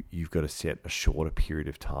 you've got to set a shorter period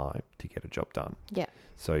of time to get a job done. Yeah.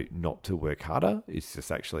 So not to work harder, it's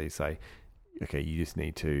just actually say, okay, you just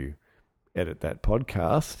need to edit that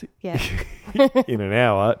podcast in an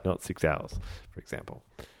hour, not 6 hours, for example.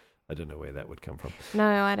 I don't know where that would come from. No,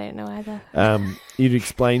 I don't know either. You'd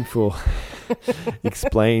explain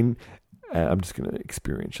I'm just going to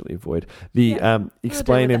experientially avoid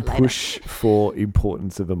explain and push for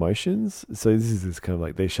importance of emotions. So this is kind of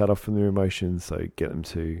like they shut off from their emotions. So get them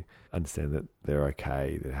to understand that they're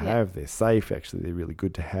okay, they're safe. Actually, they're really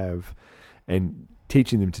good to have, and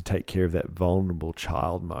teaching them to take care of that vulnerable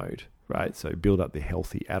child mode, right? So build up the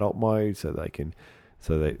healthy adult mode, so they can,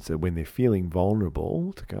 so when they're feeling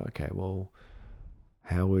vulnerable, to go, okay, well,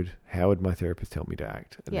 how would my therapist tell me to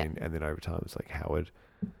act? And then over time, it's like how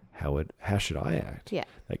should I act? Yeah.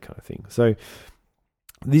 That kind of thing. So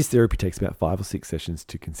this therapy takes about 5 or 6 sessions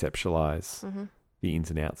to conceptualize the ins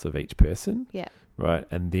and outs of each person. Yeah. Right.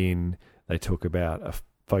 And then they talk about a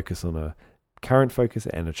focus on a current focus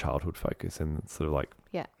and a childhood focus, and it's sort of like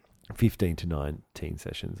 15 to 19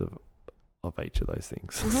 sessions of each of those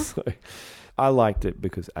things. So I liked it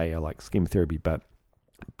because I like schema therapy, but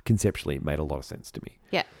conceptually it made a lot of sense to me.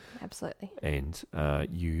 Yeah, absolutely. And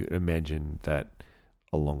you imagine that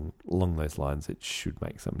along those lines, it should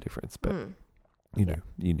make some difference, but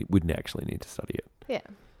you wouldn't actually need to study it. Yeah,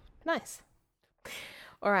 nice.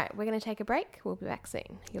 All right, we're going to take a break. We'll be back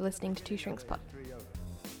soon. You're listening to Two Shrinks Pod.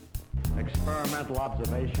 Experimental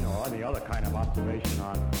observation or any other kind of observation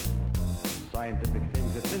on scientific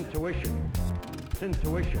things. It's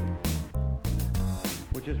intuition.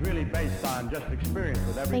 Which is really based on just experience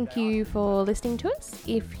with everything. Thank you for listening to us.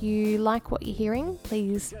 If you like what you're hearing,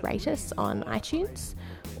 please rate us on iTunes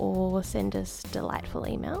or send us delightful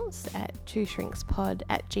emails at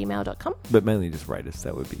twoshrinkspod@gmail.com. But mainly just rate us.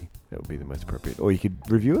 That would be the most appropriate. Or you could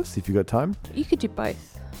review us if you've got time. You could do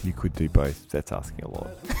both. You could do both. That's asking a lot.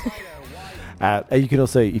 You can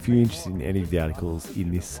also, if you're interested in any of the articles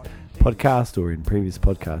in this podcast or in previous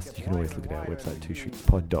podcasts, you can always look at our website,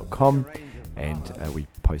 twoshrinkspod.com. And we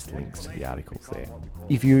post links to the articles there.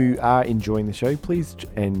 If you are enjoying the show, please,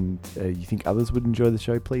 and you think others would enjoy the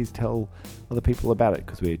show, please tell other people about it,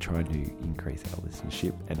 because we're trying to increase our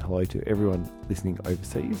listenership. And hello to everyone listening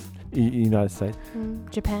overseas, United States,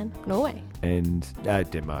 Japan, Norway, and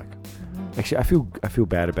Denmark. Actually, I feel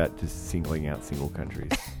bad about just singling out single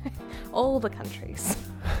countries. All the countries.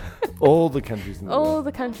 All the countries in the world. All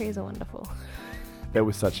the countries are wonderful. That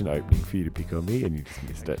was such an opening for you to pick on me, and you just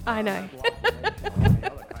missed it. I know.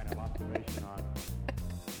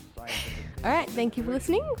 All right, thank you for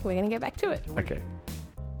listening. We're going to get back to it. Okay.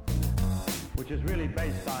 Which is really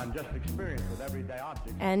based on just experience with everyday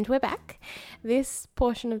objects. And we're back. This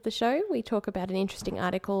portion of the show, we talk about an interesting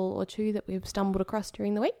article or two that we've stumbled across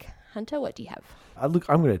during the week. Hunter, what do you have? I'm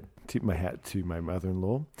going to tip my hat to my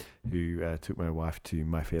mother-in-law, who took my wife to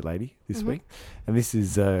My Fair Lady this week. And this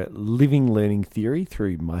is Living Learning Theory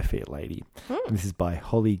through My Fair Lady. And this is by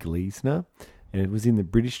Holly Gleesner. And it was in the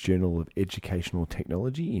British Journal of Educational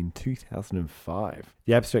Technology in 2005.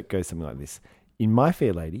 The abstract goes something like this. In My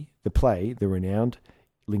Fair Lady, the play, the renowned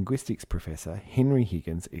linguistics professor Henry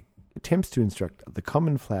Higgins attempts to instruct the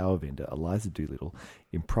common flower vendor Eliza Doolittle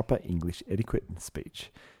in proper English etiquette and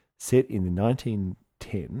speech. Set in the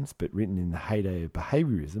 1910s, but written in the heyday of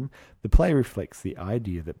behaviourism, the play reflects the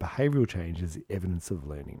idea that behavioural change is evidence of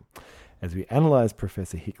learning. As we analyse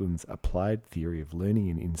Professor Higgins' applied theory of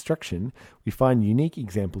learning and instruction, we find unique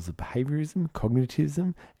examples of behaviourism,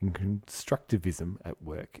 cognitivism, and constructivism at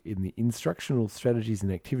work in the instructional strategies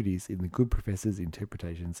and activities in the good professor's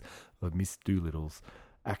interpretations of Miss Doolittle's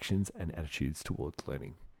actions and attitudes towards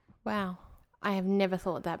learning. Wow. I have never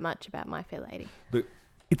thought that much about My Fair Lady. Look,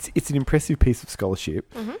 it's an impressive piece of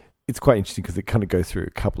scholarship. It's quite interesting because it kind of goes through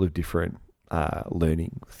a couple of different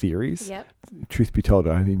learning theories. Yep. Truth be told,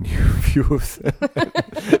 I only knew a few of them.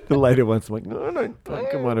 The later ones, I'm like, no, I don't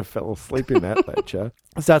think I might have fell asleep in that lecture.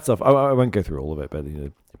 It starts off, I won't go through all of it, but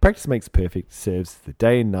practice makes perfect serves the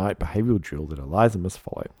day and night behavioural drill that Eliza must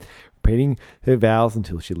follow. Repeating her vowels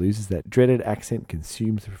until she loses that dreaded accent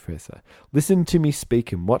consumes the professor. Listen to me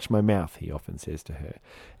speak and watch my mouth, he often says to her,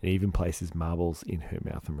 and even places marbles in her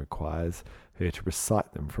mouth and requires her to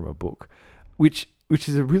recite them from a book, which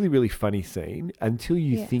is a really, really funny scene until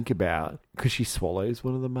you think about, because she swallows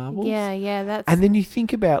one of the marbles. Yeah, that's... And then you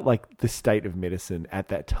think about, like, the state of medicine at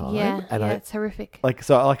that time. And it's horrific. I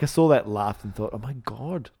saw that, laughed and thought, oh my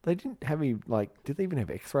God, they didn't have any, did they even have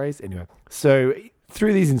x-rays? Anyway, so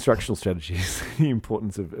through these instructional strategies, the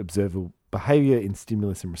importance of observable behaviour in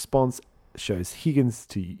stimulus and response shows Higgins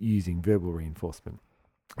to using verbal reinforcement.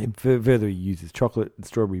 And further, he uses chocolate and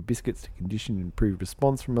strawberry biscuits to condition and improve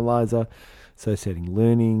response from Eliza, associating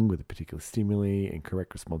learning with a particular stimuli and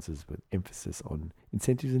correct responses with emphasis on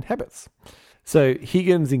incentives and habits. So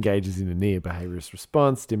Higgins engages in a neo-behaviourist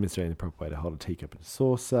response, demonstrating the proper way to hold a teacup and a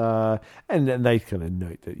saucer, and then they kind of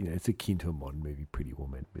note that it's akin to a modern movie, Pretty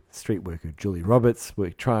Woman, with the street worker Julie Roberts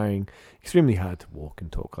trying extremely hard to walk and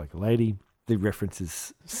talk like a lady. The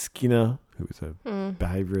references Skinner, who was a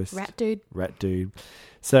behaviourist. Rat dude.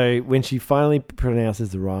 So when she finally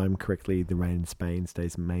pronounces the rhyme correctly, the rain in Spain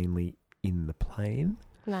stays mainly in the plain.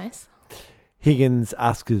 Nice. Higgins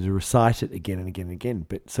asks her to recite it again and again and again.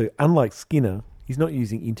 But so unlike Skinner, he's not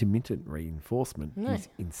using intermittent reinforcement. No. He's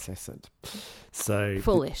incessant. So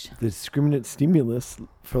foolish. The discriminant stimulus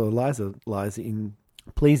for Eliza lies in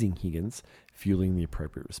pleasing Higgins, fueling the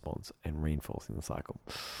appropriate response and reinforcing the cycle.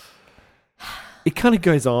 It kind of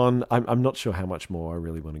goes on. I'm not sure how much more I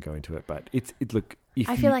really want to go into it, but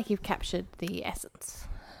I feel like you've captured the essence.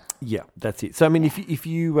 Yeah, that's it. So I mean, if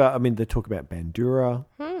you they talk about Bandura,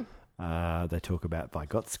 they talk about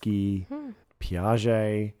Vygotsky,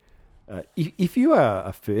 Piaget. If you are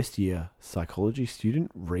a first year psychology student,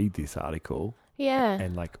 read this article. Yeah,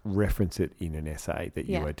 and reference it in an essay that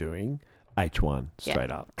you are doing. H1 straight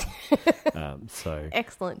up. So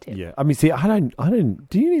excellent tip. Yeah, I mean, see, I don't.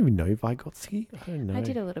 Do you even know Vygotsky? I don't know. I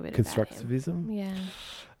did a little bit constructivism.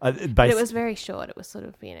 About him. Yeah, but it was very short. It was sort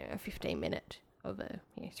of a 15-minute of a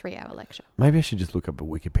 3-hour lecture. Maybe I should just look up a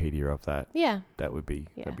Wikipedia of that. Yeah, that would be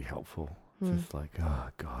helpful. Just oh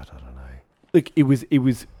God, I don't know. Look, it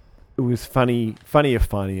was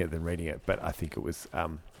funnier than reading it, but I think it was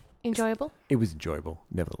enjoyable. It was enjoyable,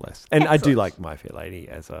 nevertheless, and excellent. I do like My Fair Lady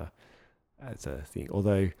as a thing,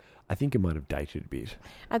 although I think it might have dated a bit.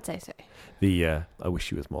 I'd say so. I Wish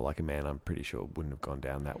She Was More Like a Man, I'm pretty sure wouldn't have gone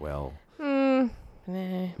down that well with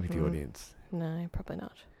the audience. No, probably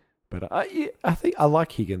not. But I think I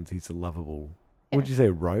like Higgins. He's a lovable, what did you say,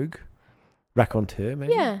 rogue? Raconteur,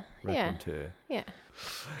 maybe? Yeah. Raconteur. Yeah.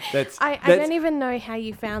 I don't even know how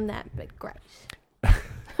you found that, but great.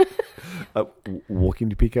 Walking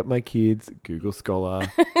to pick up my kids, Google Scholar,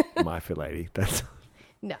 My Fair Lady. That's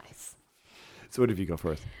nice. So what have you got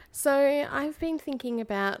for us? So I've been thinking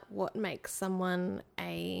about what makes someone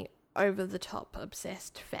a over-the-top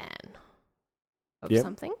obsessed fan of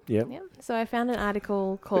something. Yeah. So I found an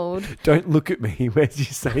article called... Don't look at me. Where did you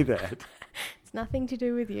say that? It's nothing to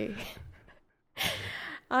do with you.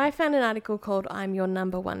 I found an article called I'm Your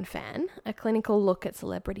Number One Fan, a clinical look at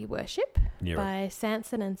celebrity worship by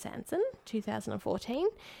Sanson and Sanson, 2014,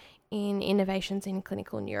 in Innovations in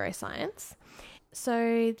Clinical Neuroscience.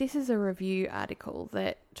 So this is a review article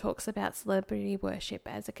that talks about celebrity worship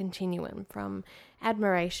as a continuum from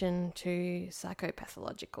admiration to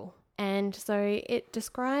psychopathological. And so it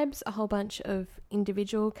describes a whole bunch of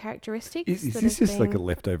individual characteristics. Is this just like a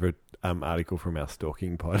leftover article from our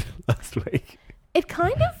stalking pod last week? It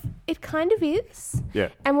kind of is. Yeah.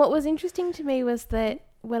 And what was interesting to me was that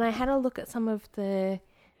when I had a look at some of the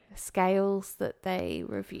scales that they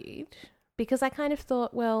reviewed, because I kind of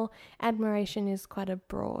thought, well, admiration is quite a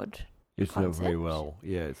broad It's concept. not very well.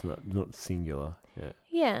 Yeah, it's not singular. Yeah.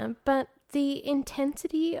 Yeah, but the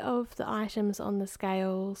intensity of the items on the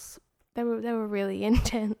scales, they were really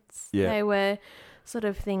intense. Yeah. They were sort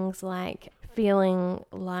of things like feeling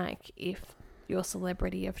like if your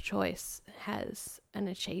celebrity of choice has an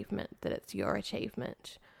achievement, that it's your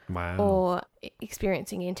achievement. Wow. Or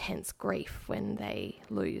experiencing intense grief when they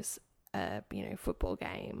lose a football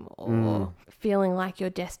game, or feeling like you're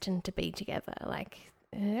destined to be together. Like,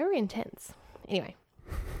 they're intense. Anyway.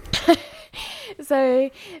 So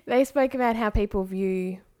they spoke about how people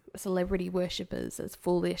view celebrity worshippers as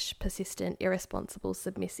foolish, persistent, irresponsible,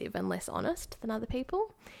 submissive, and less honest than other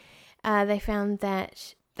people. They found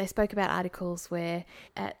that they spoke about articles where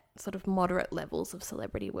at sort of moderate levels of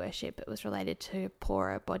celebrity worship. It was related to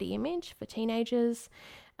poorer body image for teenagers,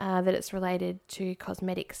 that it's related to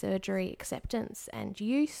cosmetic surgery acceptance and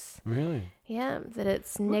use. Really? Yeah, that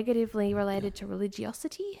it's negatively related to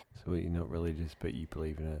religiosity. So you're not religious, but you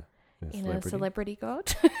believe in a In a celebrity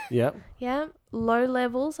god. Yep. Yeah. Low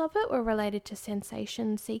levels of it were related to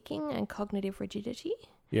sensation seeking and cognitive rigidity.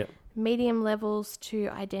 Yep. Medium levels to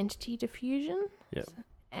identity diffusion. Yep.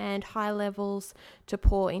 And high levels to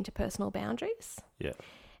poor interpersonal boundaries. Yeah.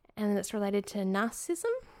 And it's related to narcissism.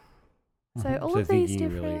 So Mhm. all of these thinking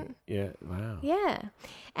different... yeah, wow. Yeah.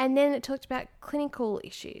 And then it talked about clinical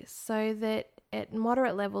issues. So that at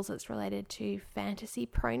moderate levels, it's related to fantasy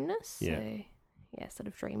proneness. Yeah. So, yeah, sort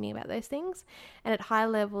of dreaming about those things. And at high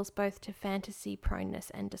levels, both to fantasy proneness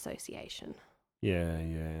and dissociation. Yeah,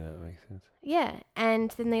 that makes sense. Yeah.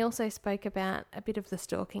 And then they also spoke about a bit of the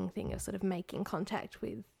stalking thing of sort of making contact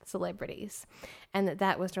with celebrities. And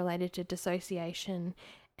that was related to dissociation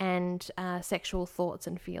and sexual thoughts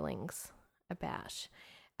and feelings about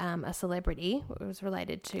a celebrity. It was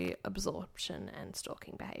related to absorption and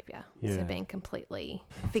stalking behaviour. Yeah. So being completely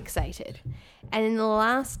fixated. And in the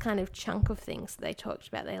last kind of chunk of things that they talked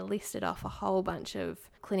about, they listed off a whole bunch of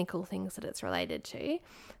clinical things that it's related to.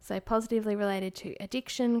 So positively related to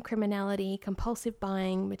addiction, criminality, compulsive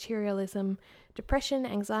buying, materialism, depression,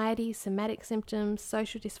 anxiety, somatic symptoms,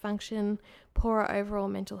 social dysfunction, poorer overall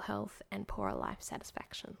mental health, and poorer life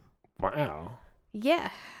satisfaction. Wow. Yeah.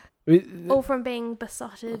 Well, All from being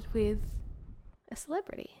besotted with a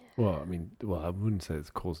celebrity. I wouldn't say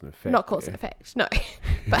it's cause and effect. Not cause and effect, no.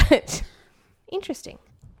 But interesting.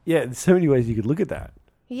 Yeah, there's so many ways you could look at that.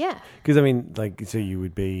 Yeah. Because, I mean, like, so you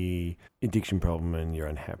would be addiction problem and you're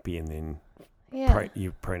unhappy and then Yeah.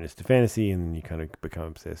 you're proneness to fantasy and then you kind of become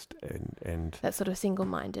obsessed and That sort of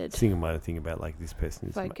single-minded. single-minded thing about, like, this person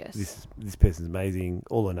is... Focus. This person's amazing,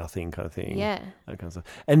 all or nothing kind of thing. Yeah. That kind of stuff.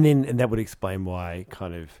 And that would explain why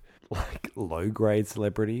kind of, like, low-grade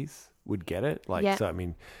celebrities would get it. Like, Yeah. so, I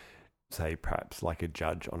mean, say perhaps like a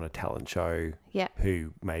judge on a talent show Yeah.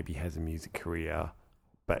 who maybe has a music career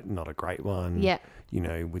but not a great one, Yeah. you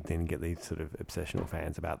know, would then get these sort of obsessional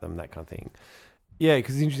fans about them, that kind of thing. Yeah,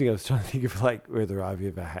 because it's interesting. I was trying to think of, like, whether I've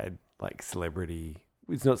ever had, like, celebrity...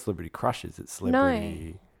 It's not celebrity crushes, it's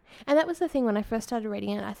celebrity... And that was the thing when I first started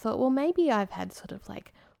reading it. I thought, well, maybe I've had sort of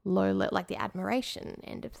like like the admiration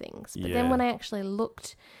end of things. But then Yeah. when I actually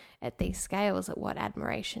looked at these scales at what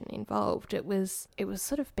admiration involved, it was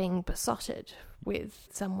sort of being besotted with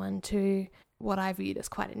someone to what I viewed as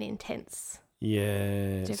quite an intense...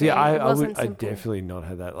 Yeah. degree. See, It I wasn't would simple. definitely not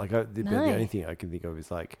have that. Like, the No. only thing I can think of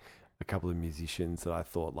is, like, a couple of musicians that I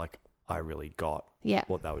thought, like, I really got Yeah.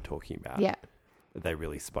 what they were talking about. Yeah. They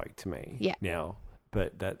really spoke to me. Yeah. Now,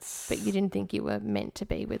 but that's... But you didn't think you were meant to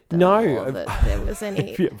be with them? No, or that there was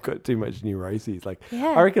any... if you've got too much neuroses, like, Yeah.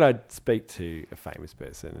 I reckon I'd speak to a famous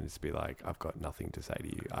person and just be like, I've got nothing to say to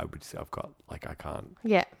you. I would say, I've got, like, I can't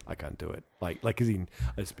do it. Like, as in,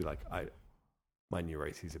 I'd just be like, my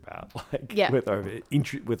neuroses about, like, Yeah. whether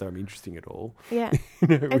I'm interesting at all. Yeah. You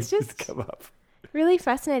know, would It's just just- come up. Really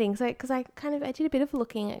fascinating. So, because I did a bit of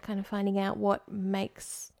looking at kind of finding out what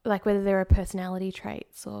makes, like, whether there are personality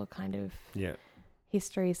traits or kind of Yeah.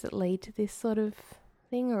 histories that lead to this sort of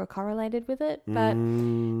thing or are correlated with it. But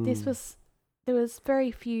there was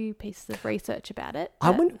very few pieces of research about it. I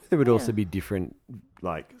but- wonder if there would also yeah. be different,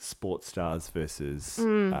 like, sports stars versus,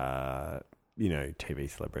 you know, TV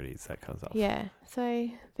celebrities, that kind of stuff. Yeah. So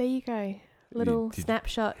there you go. Little did-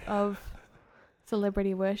 snapshot of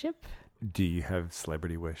celebrity worship. Do you have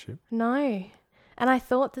celebrity worship? No. And I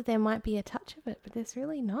thought that there might be a touch of it, but there's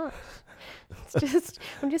really not. It's just,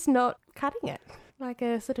 I'm just not cutting it. Like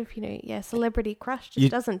a sort of, celebrity crush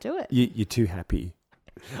just doesn't do it. You're too happy.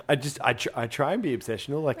 I try and be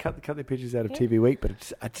obsessional. I cut the pictures out of TV Week,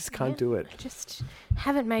 but I just can't do it. I just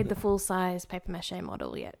haven't made the full size paper mache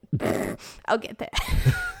model yet. But I'll get there.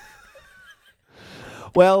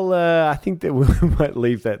 Well, I think that we might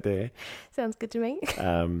leave that there. Sounds good to me.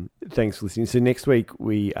 Thanks for listening. So next week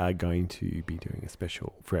we are going to be doing a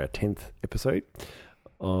special for our 10th episode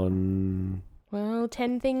on... Well,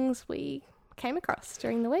 10 things we came across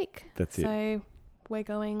during the week. That's it. So we're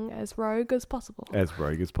going as rogue as possible. As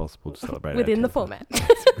rogue as possible to celebrate Within our the 10th format.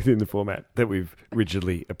 within the format that we've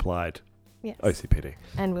rigidly applied. Yes. OCPD.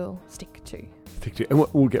 And we'll stick to. And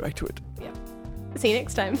we'll get back to it. See you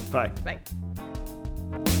next time. Bye. Bye.